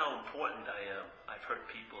mean, look how important I am. I've hurt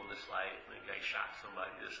people in this life. Maybe I shot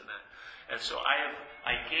somebody, this and that. And so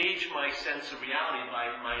I gauge my sense of reality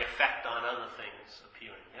by my effect on other things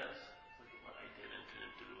appearing. Yes? Look at what I did and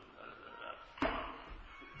didn't do.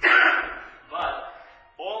 But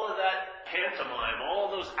all of that pantomime,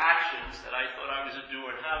 all of those actions that I thought I was a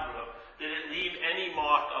doer and haver of, did it leave any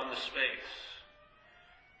mark on the space?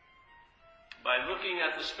 By looking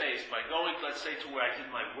at the space, by going, let's say, to where I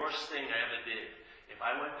did my worst thing I ever did, if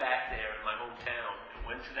I went back there in my hometown and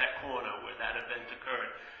went to that corner where that event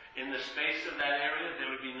occurred, in the space of that area,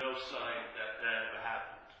 there would be no sign that that ever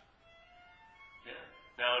happened. Yeah.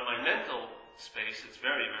 Now, in my mental space, it's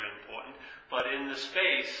very, very important, but in the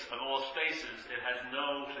space of all spaces, it has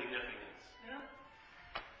no significance. Yeah.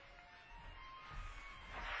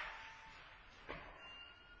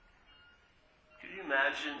 Could you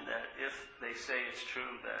imagine that if they say it's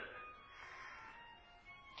true that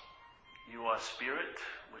you are spirit,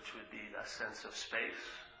 which would be a sense of space,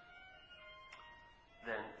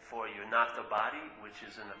 then for you're not the body, which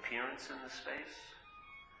is an appearance in the space,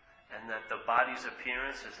 and that the body's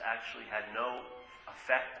appearance has actually had no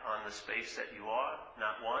effect on the space that you are,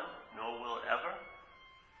 not one, nor will it ever,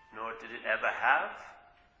 nor did it ever have?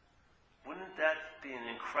 Wouldn't that be an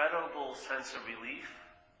incredible sense of relief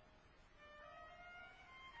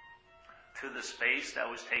to the space that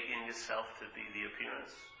was taking itself to be the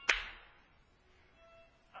appearance?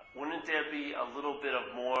 Wouldn't there be a little bit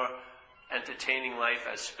of more entertaining life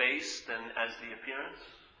as space than as the appearance?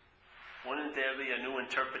 Wouldn't there be a new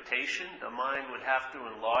interpretation? The mind would have to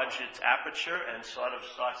enlarge its aperture and sort of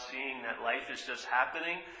start seeing that life is just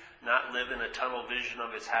happening, not live in a tunnel vision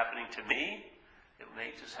of it's happening to me. It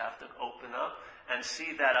may just have to open up and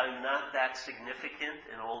see that I'm not that significant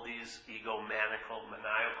in all these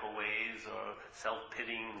maniacal ways, or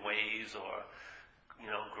self-pitying ways, or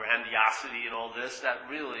grandiosity and all this, that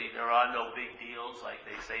really there are no big deals, like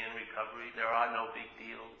they say in recovery. There are no big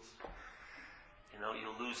deals.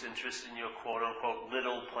 You lose interest in your quote-unquote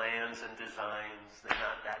little plans and designs. They're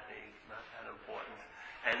not that big, not that important.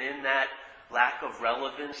 And in that lack of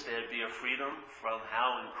relevance, there'd be a freedom from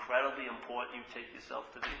how incredibly important you take yourself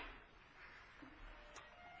to be.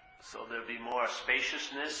 So there'd be more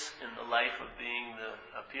spaciousness in the life of being the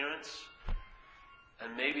appearance.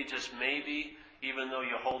 And maybe, just maybe, even though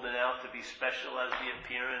you're holding out to be special as the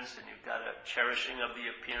appearance and you've got a cherishing of the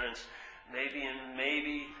appearance, maybe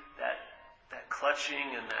that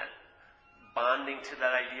clutching and that bonding to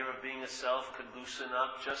that idea of being a self could loosen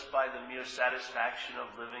up just by the mere satisfaction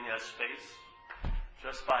of living as space.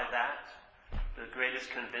 Just by that, the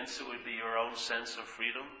greatest convincer would be your own sense of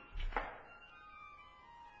freedom.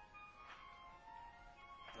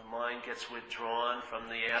 The mind gets withdrawn from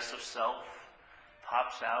the ass of self,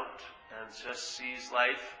 pops out, and just sees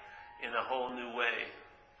life in a whole new way.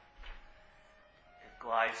 It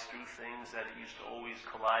glides through things that it used to always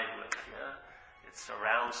collide with, yeah? It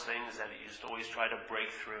surrounds things that it used to always try to break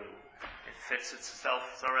through. It fits itself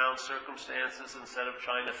around circumstances instead of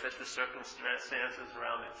trying to fit the circumstances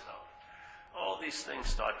around itself. All these things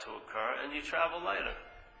start to occur, and you travel lighter.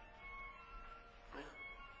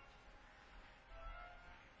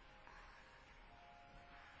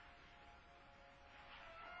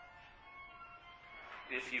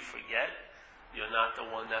 If you forget, you're not the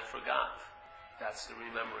one that forgot. That's the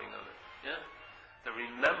remembering of it. Yeah? The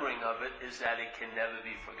remembering of it is that it can never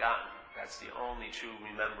be forgotten. That's the only true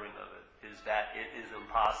remembering of it, is that it is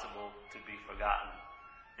impossible to be forgotten.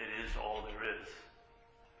 It is all there is.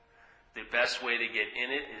 The best way to get in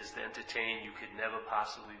it is to entertain you could never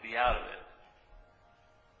possibly be out of it.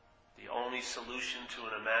 The only solution to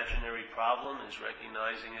an imaginary problem is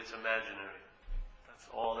recognizing it's imaginary. That's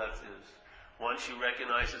all that is. Once you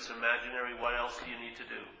recognize it's imaginary, what else do you need to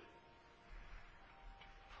do?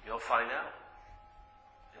 You'll find out.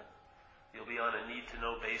 Yeah. You'll be on a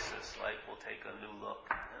need-to-know basis. Life will take a new look.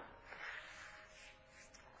 Yeah.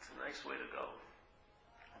 It's a nice way to go.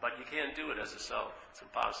 But you can't do it as a self. It's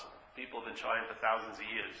impossible. People have been trying for thousands of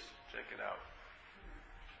years. Check it out.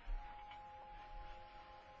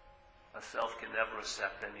 A self can never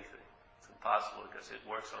accept anything. It's impossible because it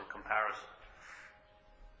works on comparison.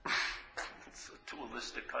 It's a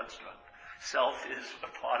dualistic construct. Self is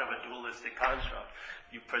a part of a dualistic construct.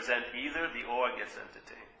 You present either, the or gets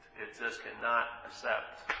entertained. It just cannot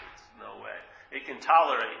accept. It's no way. It can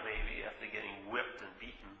tolerate maybe after getting whipped and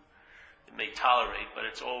beaten. It may tolerate, but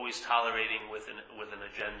it's always tolerating with an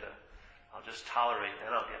agenda. I'll just tolerate,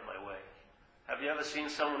 then I'll get my way. Have you ever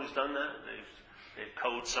seen someone who's done that? They've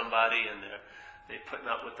coded somebody and they're putting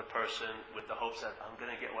up with the person with the hopes that I'm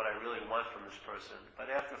going to get what I really want from this person.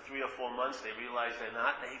 But after 3 or 4 months, they realize they're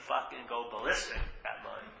not. They fucking go ballistic at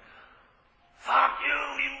mine. Fuck you!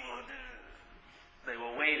 They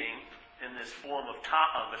were waiting in this form of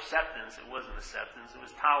acceptance. It wasn't acceptance, it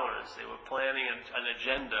was tolerance. They were planning an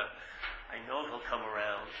agenda. I know he'll come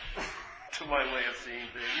around to my way of seeing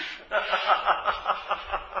things.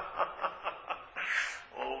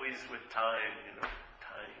 Always with time, time.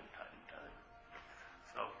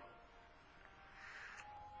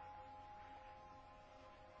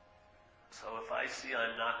 So if I see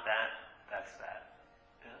I'm not that, that's that.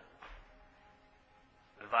 Yeah.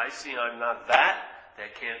 If I see I'm not that, there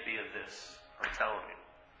can't be a this. I'm telling you.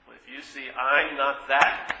 If you see I'm not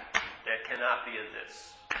that, there cannot be a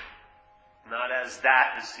this. Not as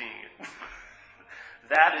that is seeing it.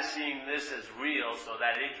 That is seeing this as real so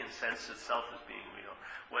that it can sense itself as being real.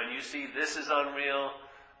 When you see this is unreal,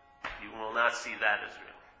 you will not see that as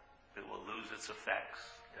real. It will lose its effects.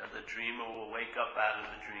 The dreamer will wake up out of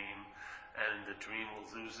the dream, and the dream will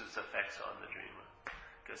lose its effects on the dreamer.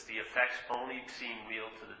 Because the effects only seem real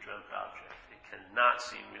to the dreamt object. It cannot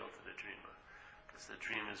seem real to the dreamer. Because the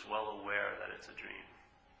dream is well aware that it's a dream.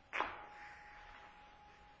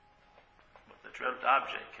 But the dreamt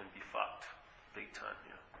object can be fucked. Big time,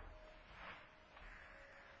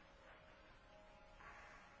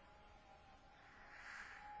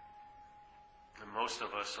 And most of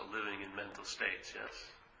us are living in mental states, yes?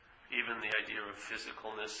 Even the idea of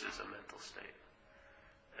physicalness is a mental state.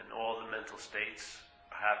 And all the mental states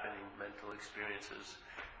are happening, mental experiences,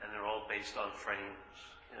 and they're all based on frames,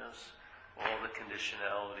 yes? All the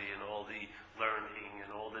conditionality and all the learning and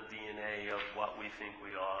all the DNA of what we think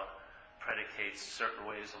we are predicates certain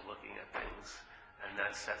ways of looking at things. And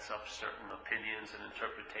that sets up certain opinions and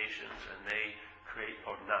interpretations, and they create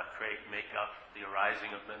or not create, make up the arising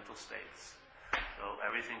of mental states. So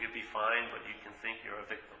everything could be fine, but you can think you're a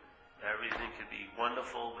victim. Everything could be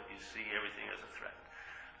wonderful, but you see everything as a threat.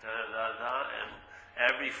 And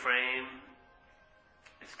every frame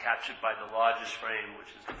is captured by the largest frame,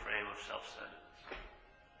 which is the frame of self-centeredness.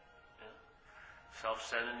 Yeah?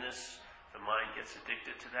 Self-centeredness, the mind gets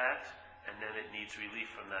addicted to that, and then it needs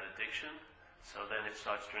relief from that addiction. So then it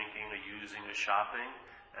starts drinking or using or shopping,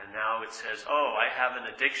 and now it says, oh, I have an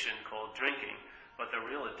addiction called drinking, but the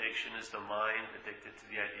real addiction is the mind addicted to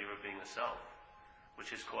the idea of being a self,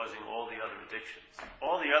 which is causing all the other addictions.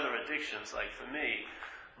 All the other addictions, like for me,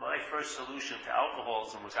 my first solution to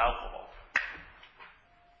alcoholism was alcohol.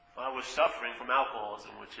 I was suffering from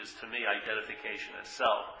alcoholism, which is to me identification as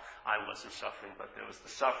self. I wasn't suffering, but there was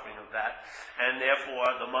the suffering of that. And therefore,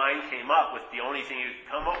 the mind came up with the only thing you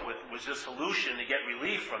could come up with was a solution to get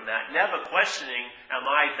relief from that, never questioning, am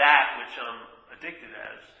I that which I'm addicted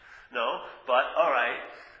as? No, but all right,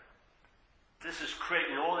 this is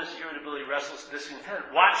creating all this irritability, restlessness,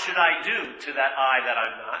 discontent. What should I do to that I that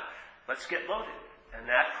I'm not? Let's get loaded. And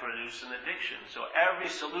that produced an addiction. So every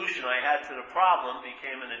solution I had to the problem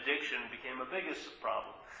became an addiction, became a biggest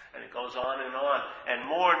problem. And it goes on. And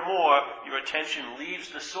more your attention leaves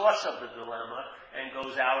the source of the dilemma and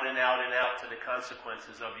goes out and out and out to the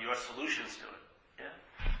consequences of your solutions to it. Yeah?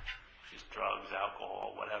 Which is drugs,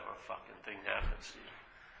 alcohol, whatever fucking thing happens to you.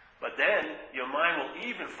 But then your mind will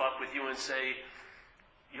even fuck with you and say,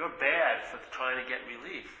 you're bad for trying to get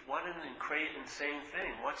relief. What an insane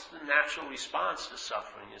thing. What's the natural response to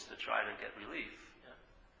suffering is to try to get relief. Yeah?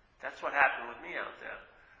 That's what happened with me out there.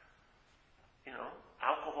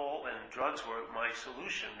 Alcohol and drugs were my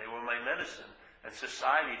solution. They were my medicine. And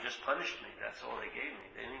society just punished me. That's all they gave me.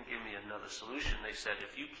 They didn't give me another solution. They said,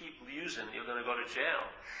 if you keep using, you're going to go to jail.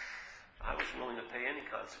 I was willing to pay any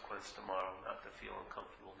consequence tomorrow not to feel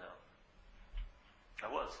uncomfortable now. I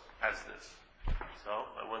was, as this. So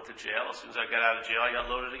I went to jail. As soon as I got out of jail, I got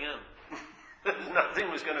loaded again. Nothing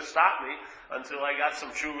was going to stop me until I got some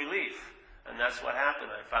true relief. And that's what happened.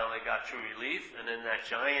 I finally got true relief, and then that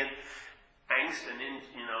giant angst and,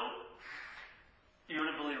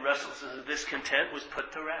 irritability, restlessness, and discontent was put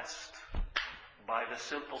to rest by the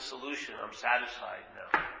simple solution. I'm satisfied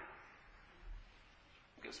now.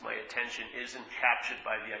 Because my attention isn't captured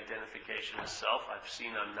by the identification of self. I've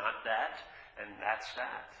seen I'm not that, and that's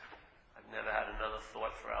that. I've never had another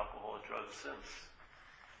thought for alcohol or drugs since.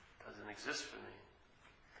 It doesn't exist for me.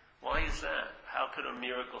 Why is that? How could a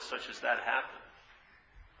miracle such as that happen?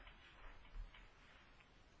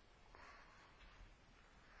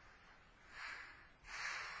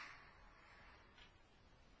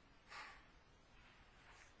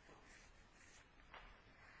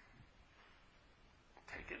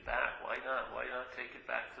 Take it back. Why not? Why not take it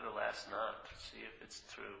back to the last knot to see if it's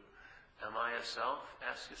true? Am I a self?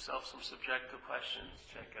 Ask yourself some subjective questions.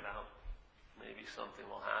 Check it out. Maybe something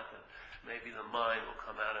will happen. Maybe the mind will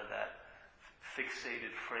come out of that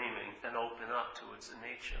fixated framing and open up to its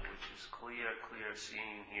nature, which is clear,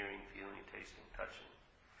 seeing, hearing, feeling, tasting, touching.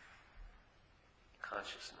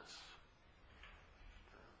 Consciousness.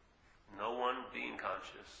 No one being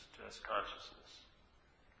conscious, just consciousness.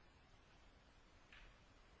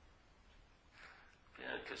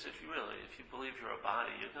 Yeah, because if you believe you're a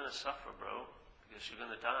body, you're going to suffer, bro, because you're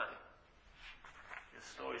going to die. Your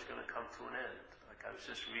story's going to come to an end. Like I was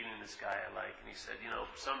just reading this guy I like, and he said,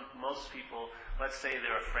 most people, let's say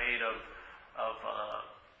they're afraid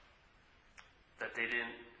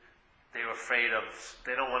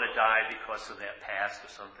they don't want to die because of their past or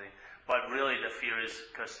something, but really the fear is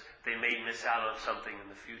because they may miss out on something in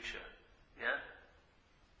the future. Yeah?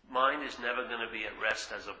 Mind is never going to be at rest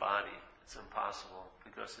as a body. It's impossible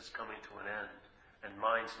because it's coming to an end, and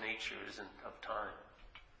mind's nature isn't of time.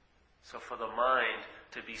 So for the mind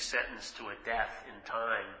to be sentenced to a death in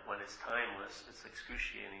time when it's timeless, it's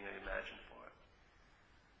excruciating, I imagine, for it.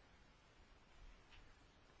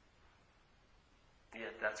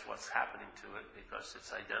 Yet that's what's happening to it because it's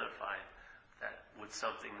identified that with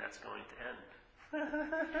something that's going to end.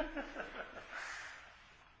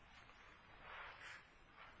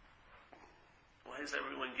 Why is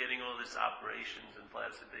everyone getting all these operations and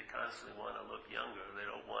plastic? They constantly want to look younger. They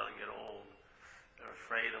don't want to get old. They're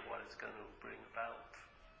afraid of what it's going to bring about.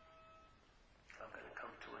 I'm going to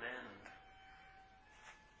come to an end.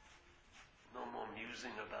 No more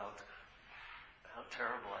musing about how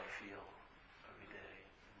terrible I feel every day.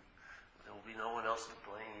 There will be no one else to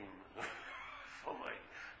blame for my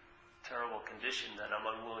terrible condition that I'm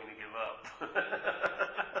unwilling to give up.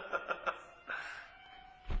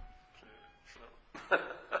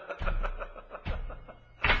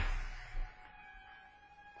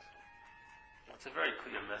 It's a very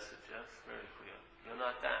clear message, yes? Very clear. You're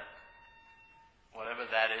not that. Whatever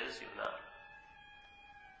that is, you're not.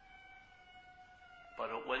 But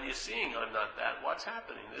when you're seeing I'm not that, what's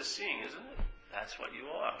happening? There's seeing, isn't it? That's what you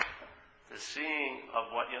are. The seeing of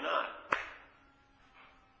what you're not.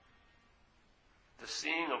 The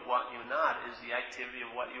seeing of what you're not is the activity of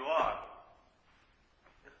what you are.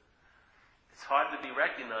 It's hard to be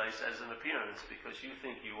recognized as an appearance because you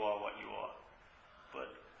think you are what you are.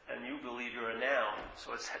 And you believe you're a noun.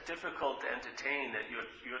 So it's difficult to entertain that your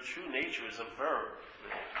true nature is a verb.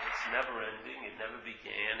 It's never ending, it never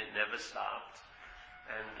began, it never stopped.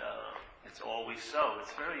 And it's always so.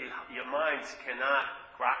 Your mind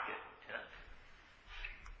cannot grok it.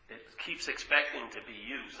 Yeah? It keeps expecting to be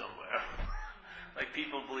you somewhere. Like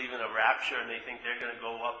people believe in a rapture and they think they're going to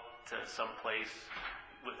go up to some place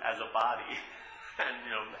as a body. And,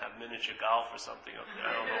 have miniature golf or something up there.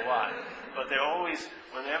 I don't know why. But they're always,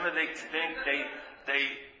 whenever they think,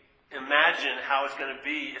 they imagine how it's going to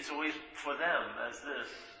be, it's always for them as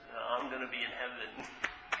this. I'm going to be in heaven.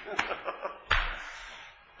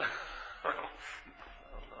 I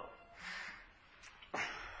don't know.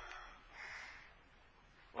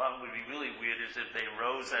 What would be really weird is if they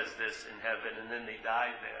rose as this in heaven and then they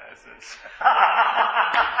died there as this.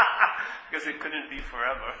 Because it couldn't be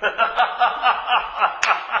forever.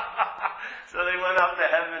 So they went up to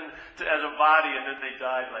heaven as a body and then they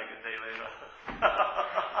died like a day later.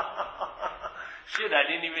 Shit, I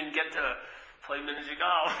didn't even get to play miniature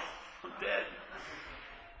golf. I'm dead.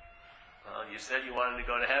 Well, you said you wanted to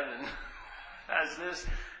go to heaven as this.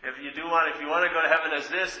 If you want to go to heaven as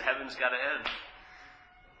this, heaven's got to end.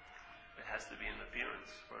 It has has to be an appearance,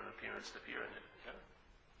 for an appearance to appear in it. Yeah?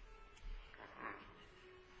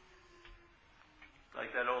 Like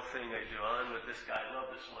that old thing I do. I'll end with this guy. I love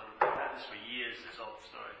this one. I've had this for years, this old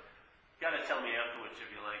story. You gotta tell me afterwards if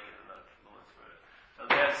you like it or not. So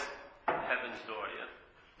there's Heaven's Door, yeah?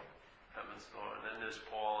 Heaven's Door. And then there's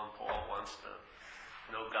Paul, and Paul wants to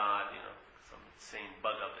know God, some insane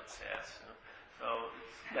bug up its ass. So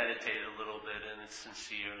it's meditated a little bit, and it's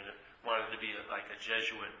sincere, and it wanted to be like a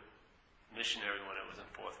Jesuit missionary when it was in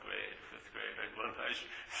 4th grade, 5th grade. I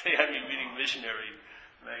say I'd be reading missionary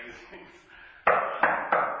magazines.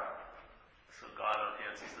 So God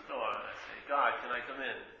answers the door, and I say, God, can I come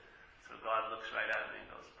in? So God looks right at me and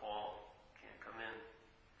goes, Paul, can't come in.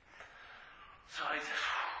 So I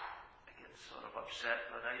get sort of upset,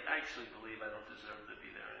 but I actually believe I don't deserve to be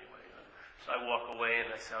there anyway. So I walk away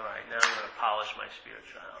and I say, all right, now I'm going to polish my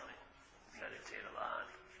spirituality. Meditate a lot.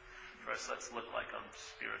 First, let's look like I'm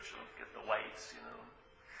spiritual. Get the whites,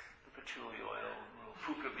 the patchouli oil, little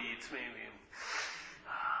puka beads maybe. And,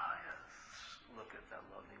 yes. Look at that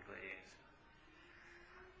lovely glaze.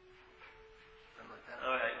 I'm like that.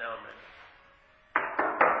 All right, now I'm ready.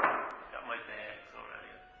 Got my bags already.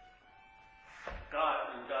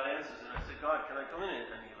 God answers, and I say, God, can I come in?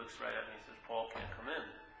 And he looks right at me and says, Paul can't come in.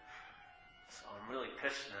 So I'm really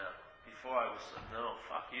pissed now. Before I was like, no,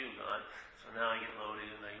 fuck you, God. So now I get loaded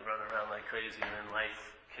and I run around like crazy, and then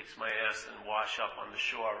life kicks my ass and wash up on the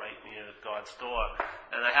shore right near God's door.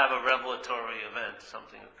 And I have a revelatory event.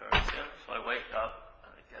 Something occurs, yeah? So I wake up,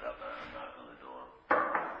 and I get up and I knock on the door.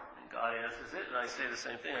 And God answers it, and I say the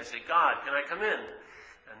same thing. I say, God, can I come in?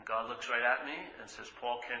 And God looks right at me and says,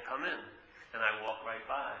 Paul can't come in. And I walk right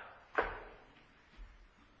by.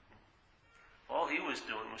 All he was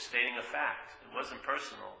doing was stating a fact. It wasn't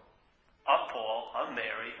personal. A Paul, a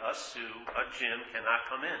Mary, a Sue, a Jim cannot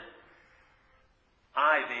come in.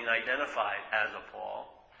 I, being identified as a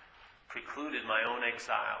Paul, precluded my own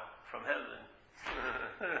exile from heaven.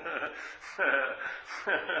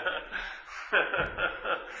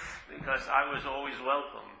 Because I was always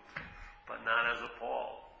welcome, but not as a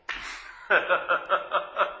Paul.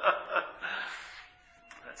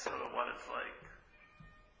 That's sort of what it's like.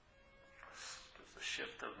 It's a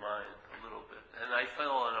shift of mind a little bit. And I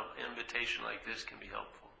feel an invitation like this can be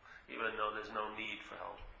helpful, even though there's no need for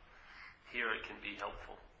help. Here it can be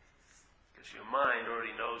helpful. Because your mind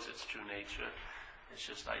already knows its true nature. It's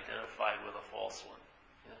just identified with a false one.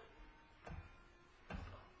 Yeah?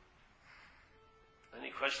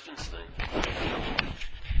 Any questions, thing?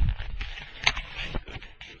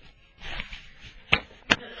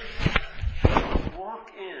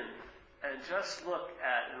 Walk in and just look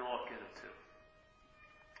at an orchid or two.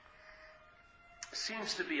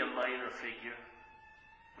 Seems to be a minor figure,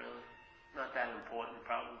 really. Not that important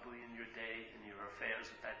probably in your day, in your affairs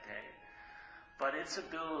of that day. But its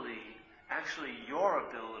ability, actually your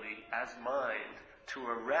ability as mind to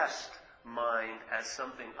arrest mind as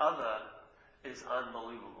something other is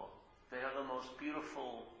unbelievable. They are the most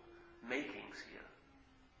beautiful makings here.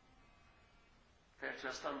 They're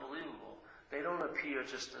just unbelievable. They don't appear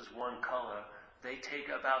just as one color. They take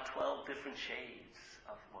about 12 different shades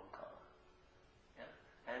of one color.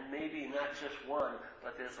 And maybe not just one,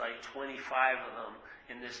 but there's like 25 of them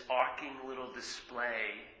in this arcing little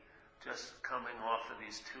display just coming off of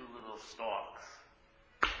these two little stalks.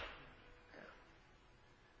 Yeah.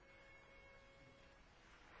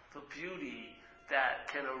 The beauty that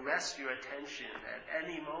can arrest your attention at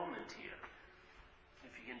any moment here.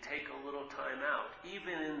 If you can take a little time out,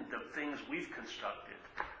 even in the things we've constructed,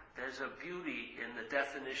 there's a beauty in the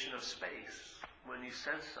definition of space when you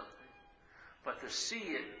sense something. But to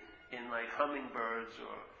see it in like hummingbirds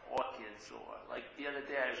or orchids, or like the other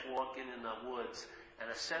day I was walking in the woods and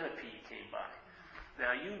a centipede came by.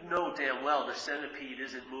 Now you know damn well the centipede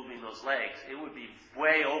isn't moving those legs. It would be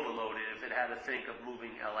way overloaded if it had to think of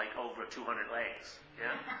moving like over 200 legs.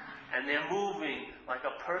 Yeah? And they're moving like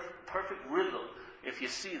a perfect rhythm if you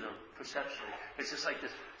see them perceptually. It's just like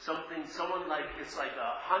this, someone like, it's like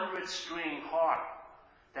a 100-string harp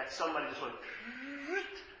that somebody just went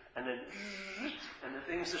and then the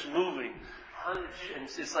thing's just moving. And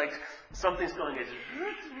it's like something's going, it's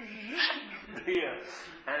here,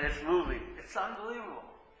 and it's moving. It's unbelievable.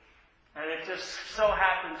 And it just so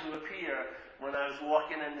happened to appear when I was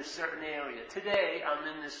walking in this certain area. Today,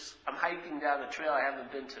 I'm hiking down a trail I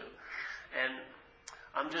haven't been to. And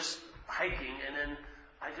I'm just hiking, and then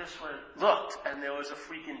I just looked, and there was a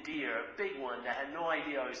freaking deer, a big one, that had no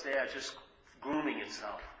idea I was there, just grooming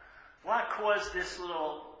itself. What caused this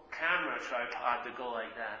little camera tripod to go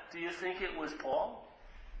like that? Do you think it was Paul?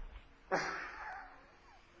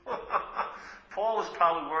 Paul was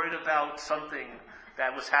probably worried about something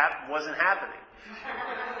that wasn't happening.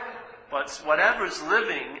 But whatever's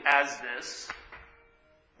living as this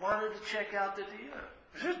wanted to check out the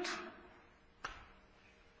deer.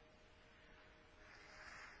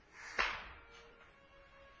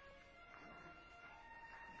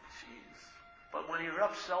 But when you're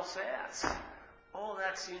up self-ass, all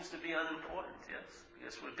that seems to be unimportant, yes?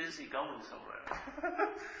 Because we're busy going somewhere.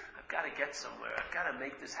 I've got to get somewhere. I've got to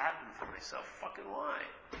make this happen for myself. Fucking why?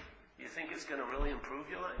 You think it's going to really improve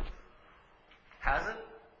your life? Has it?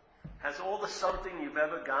 Has all the something you've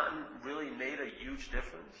ever gotten really made a huge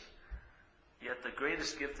difference? Yet the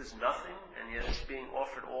greatest gift is nothing, and yet it's being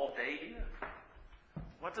offered all day here?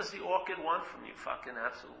 What does the orchid want from you? Fucking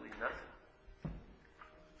absolutely nothing.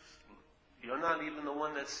 You're not even the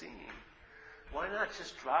one that's seeing. Why not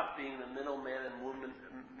just drop being the middleman and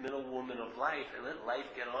middle woman of life and let life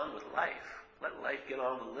get on with life? Let life get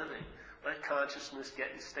on with living. Let consciousness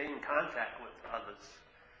stay in contact with others.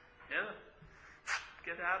 Yeah?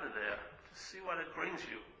 Get out of there. Just see what it brings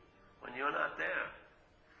you when you're not there.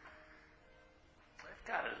 I've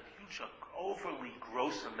got a huge, overly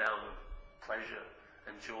gross amount of pleasure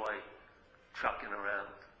and joy trucking around.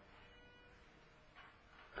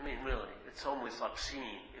 I mean, really, it's almost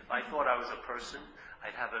obscene. If I thought I was a person,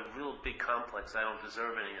 I'd have a real big complex. I don't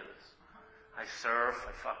deserve any of this. I surf,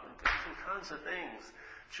 I fucking do tons of things.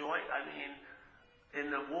 Joy, I mean,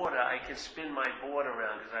 in the water, I can spin my board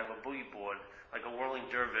around because I have a boogie board, like a whirling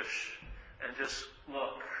dervish, and just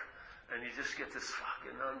look, and you just get this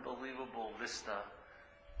fucking unbelievable vista.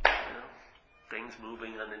 You know, things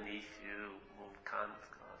moving underneath you,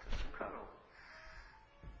 just incredible.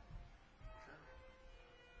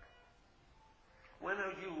 When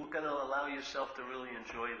are you going to allow yourself to really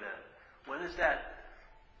enjoy that? When is that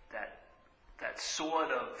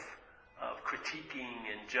sort of critiquing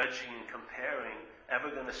and judging and comparing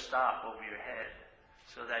ever going to stop over your head?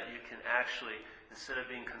 So that you can actually, instead of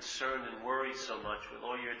being concerned and worried so much with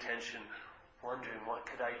all your attention, wondering what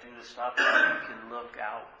could I do to stop it, you can look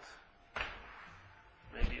out.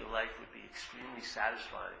 Maybe your life would be extremely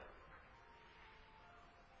satisfying.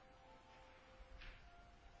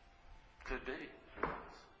 Could be.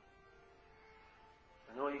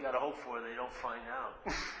 And all you got to hope for, they don't find out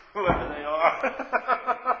whoever they are.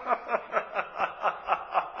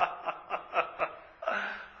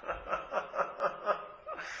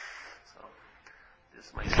 So, this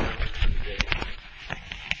is my sermon for the day.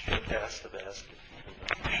 Pass the basket.